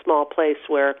in a small place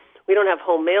where we don't have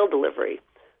home mail delivery.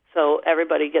 So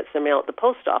everybody gets their mail at the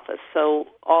post office. So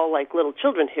all like little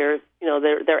children here,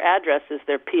 their address is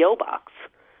their P.O. box.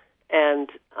 And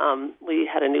we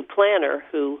had a new planner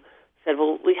who said,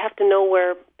 well, we have to know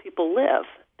where people live.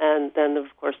 And then, of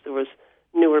course, there was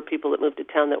newer people that moved to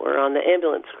town that were on the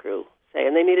ambulance crew, say,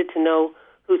 and they needed to know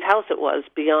whose house it was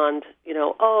beyond,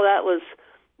 that was,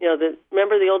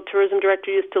 remember the old tourism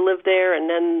director used to live there, and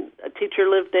then a teacher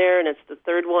lived there, and it's the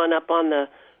third one up on the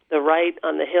right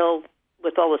on the hill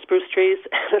with all the spruce trees.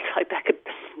 It's like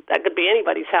that could be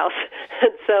anybody's house.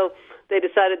 And so they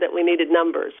decided that we needed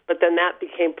numbers. But then that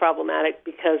became problematic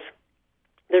because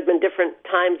there had been different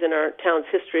times in our town's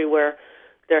history where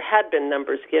there had been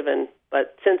numbers given,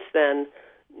 but since then,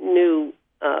 new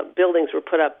buildings were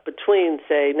put up between,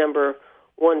 say, number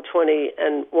 120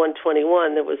 and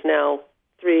 121. There was now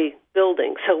 3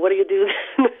 buildings. So what do you do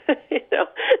then?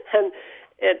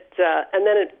 And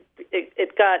then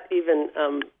it got even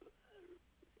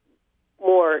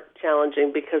more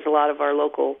challenging because a lot of our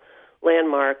local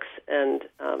landmarks and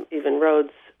even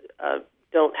roads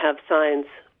don't have signs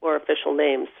or official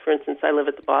names. For instance, I live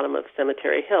at the bottom of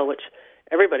Cemetery Hill, which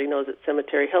everybody knows it's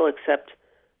Cemetery Hill, except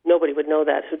nobody would know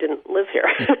that who didn't live here.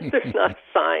 There's not a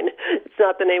sign. It's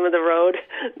not the name of the road.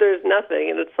 There's nothing,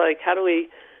 and it's like, how do we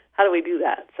do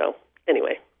that? So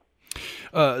anyway.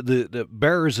 The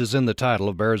Bears is in the title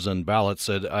of Bears and Ballots.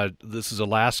 This is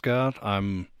Alaska.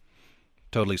 I'm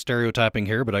totally stereotyping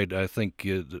here, but I think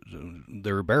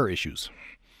there are bear issues.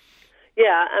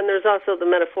 Yeah, and there's also the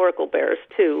metaphorical bears,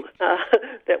 too,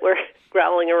 that were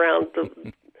growling around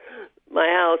my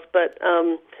house. But,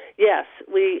 yes,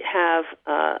 we have.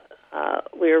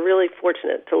 We are really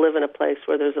fortunate to live in a place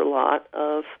where there's a lot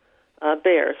of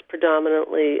bears,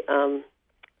 predominantly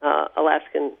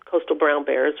Alaskan coastal brown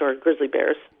bears or grizzly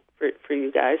bears for you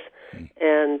guys.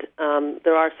 And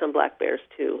there are some black bears,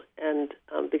 too. And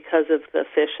because of the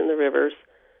fish in the rivers,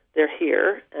 they're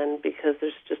here. And because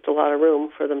there's just a lot of room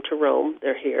for them to roam,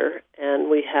 they're here. And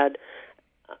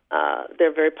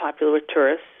they're very popular with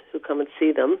tourists who come and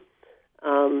see them.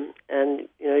 And,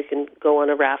 you can go on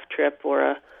a raft trip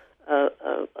or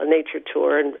a nature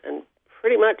tour and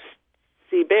pretty much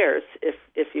see bears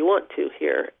if you want to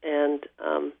here. And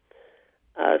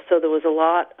so there was a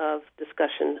lot of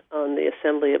discussion on the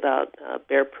assembly about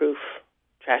bear-proof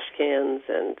trash cans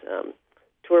and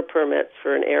tour permits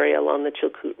for an area along the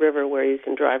Chilkoot River where you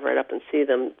can drive right up and see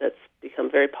them. That's become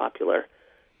very popular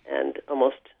and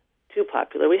almost too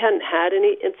popular. We hadn't had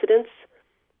any incidents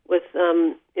with,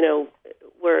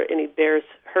 where any bears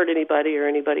hurt anybody or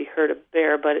anybody hurt a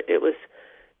bear, but it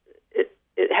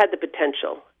had the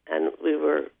potential, and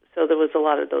so there was a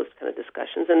lot of those kind of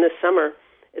discussions. And this summer,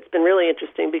 it's been really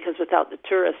interesting because without the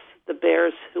tourists, the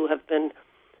bears who have been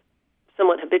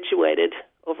somewhat habituated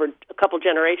over a couple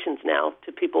generations now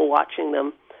to people watching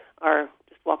them are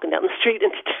just walking down the street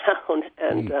into town,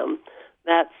 and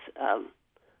that's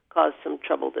caused some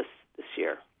trouble this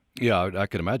year. Yeah, I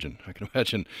can imagine.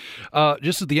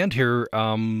 Just at the end here,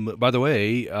 by the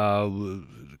way,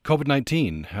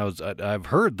 COVID-19. I've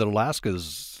heard that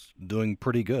Alaska's doing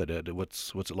pretty good.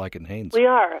 What's it like in Haines? We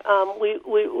are. We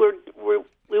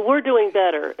were doing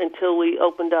better until we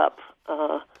opened up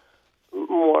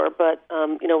more, but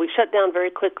we shut down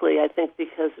very quickly. I think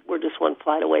because we're just one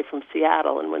flight away from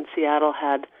Seattle, and when Seattle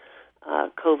had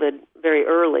COVID very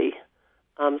early,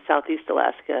 Southeast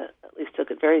Alaska at least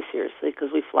took it very seriously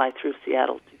because we fly through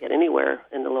Seattle to get anywhere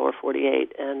in the lower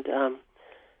 48. And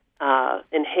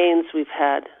in Haines, we've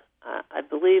had, I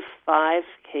believe, 5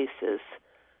 cases,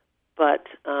 but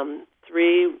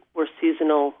 3 were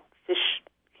seasonal fish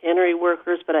cannery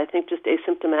workers, but I think just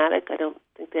asymptomatic. I don't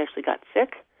think they actually got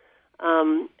sick.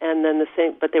 And then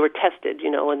but they were tested,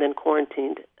 and then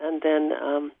quarantined. And then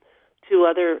 2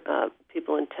 other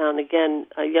people in town, again,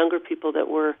 younger people that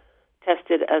were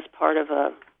tested as part of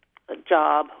a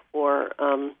job or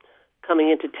coming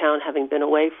into town having been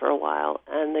away for a while.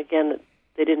 And again,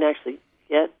 they didn't actually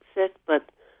get sick, but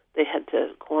they had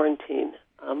to quarantine.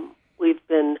 We've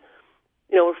been,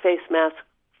 we're face mask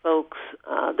folks.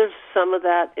 There's some of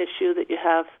that issue that you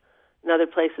have in other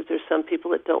places. There's some people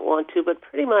that don't want to, but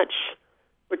pretty much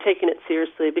we're taking it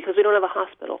seriously because we don't have a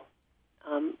hospital.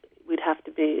 We'd have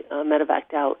to be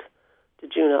medevaced out to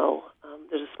Juneau.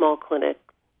 There's a small clinic,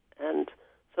 and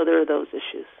so there are those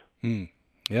issues.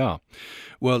 Yeah.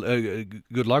 Well,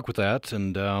 good luck with that,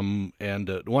 and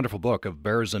a wonderful book of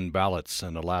Bears and Ballots,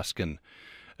 an Alaskan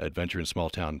Adventure in Small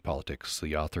Town Politics.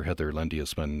 The author, Heather Lende,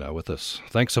 has been with us.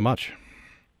 Thanks so much.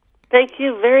 Thank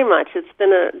you very much. It's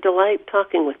been a delight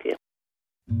talking with you.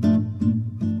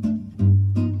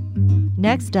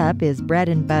 Next up is Bread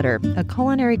and Butter, a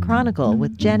culinary chronicle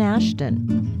with Jen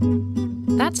Ashton.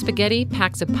 That spaghetti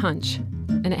packs a punch,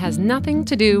 and it has nothing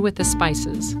to do with the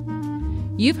spices.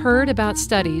 You've heard about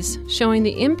studies showing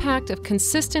the impact of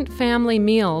consistent family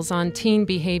meals on teen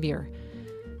behavior.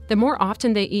 The more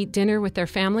often they eat dinner with their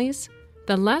families,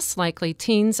 the less likely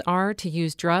teens are to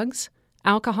use drugs,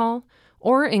 alcohol,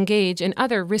 or engage in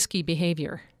other risky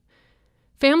behavior.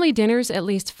 Family dinners at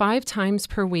least 5 times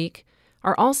per week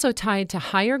are also tied to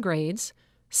higher grades,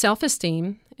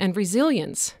 self-esteem, and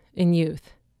resilience in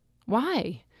youth.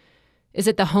 Why? Is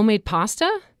it the homemade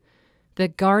pasta? The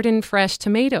garden-fresh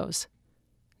tomatoes?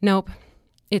 Nope,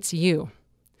 it's you.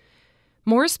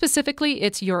 More specifically,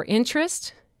 it's your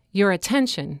interest, your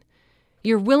attention,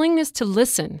 your willingness to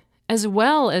listen, as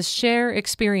well as share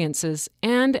experiences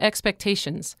and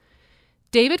expectations.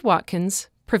 David Watkins,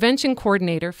 Prevention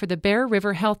Coordinator for the Bear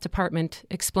River Health Department,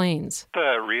 explains.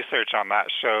 The research on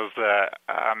that shows that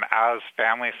as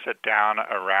families sit down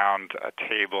around a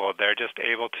table, they're just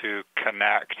able to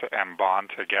connect and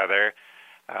bond together.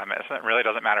 It really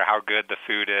doesn't matter how good the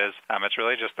food is. It's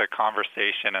really just the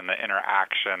conversation and the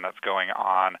interaction that's going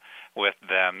on with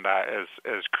them that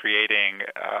is creating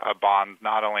a bond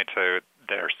not only to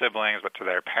their siblings, but to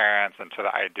their parents and to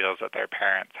the ideals that their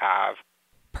parents have.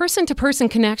 Person-to-person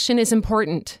connection is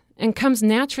important and comes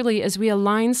naturally as we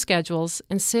align schedules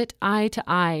and sit eye to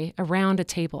eye around a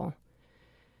table.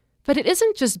 But it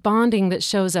isn't just bonding that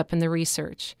shows up in the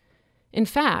research. In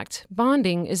fact,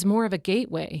 bonding is more of a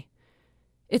gateway.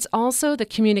 It's also the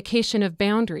communication of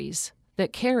boundaries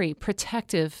that carry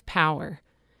protective power.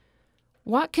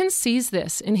 Watkins sees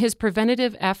this in his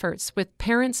preventative efforts with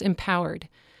Parents Empowered,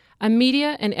 a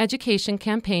media and education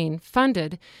campaign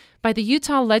funded by the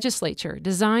Utah legislature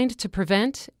designed to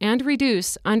prevent and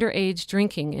reduce underage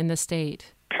drinking in the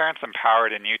state. Parents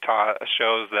Empowered in Utah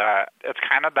shows that it's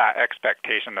kind of that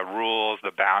expectation, the rules,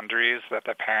 the boundaries that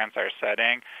the parents are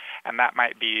setting, and that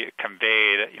might be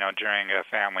conveyed, during a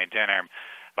family dinner.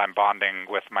 I'm bonding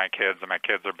with my kids and my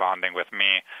kids are bonding with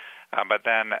me. But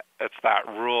then it's that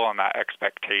rule and that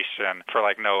expectation for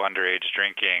no underage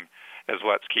drinking is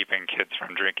what's keeping kids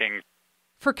from drinking.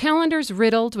 For calendars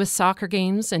riddled with soccer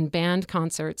games and band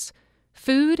concerts,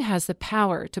 food has the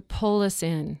power to pull us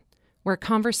in, where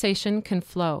conversation can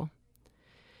flow.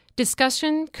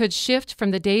 Discussion could shift from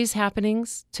the day's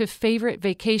happenings to favorite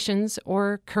vacations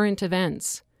or current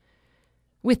events.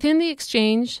 Within the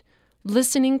exchange,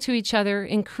 listening to each other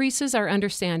increases our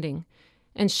understanding,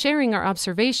 and sharing our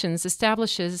observations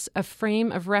establishes a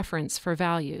frame of reference for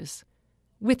values.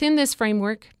 Within this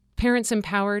framework, Parents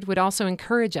Empowered would also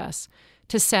encourage us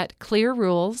to set clear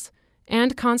rules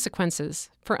and consequences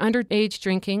for underage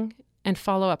drinking and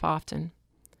follow up often.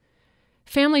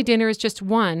 Family dinner is just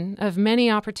one of many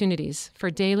opportunities for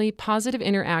daily positive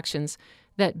interactions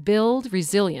that build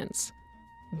resilience,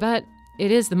 but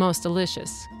it is the most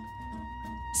delicious.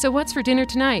 So what's for dinner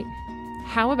tonight?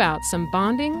 How about some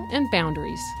bonding and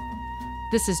boundaries?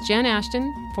 This is Jen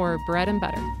Ashton for Bread and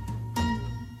Butter.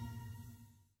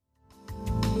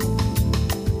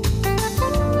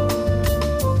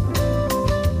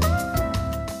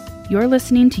 You're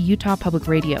listening to Utah Public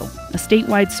Radio, a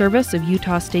statewide service of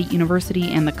Utah State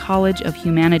University and the College of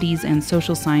Humanities and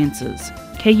Social Sciences.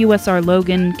 KUSR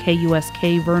Logan,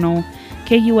 KUSK Vernal,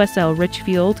 KUSL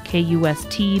Richfield,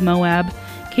 KUST Moab,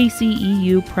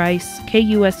 KCEU Price,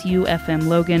 KUSU FM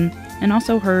Logan, and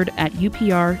also heard at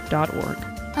upr.org.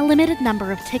 A limited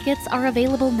number of tickets are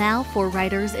available now for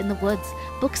Writers in the Woods,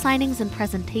 book signings and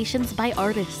presentations by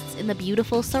artists in the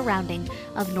beautiful surrounding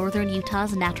of northern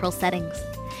Utah's natural settings.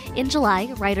 In July,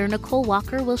 writer Nicole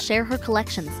Walker will share her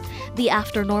collections, The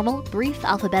After Normal, brief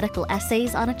alphabetical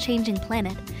essays on a changing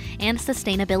planet, and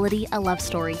Sustainability, a Love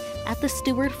Story, at the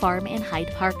Stewart Farm in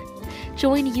Hyde Park.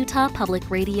 Join Utah Public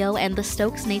Radio and the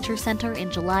Stokes Nature Center in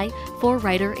July for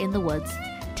Writer in the Woods.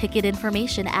 Ticket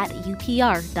information at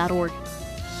upr.org.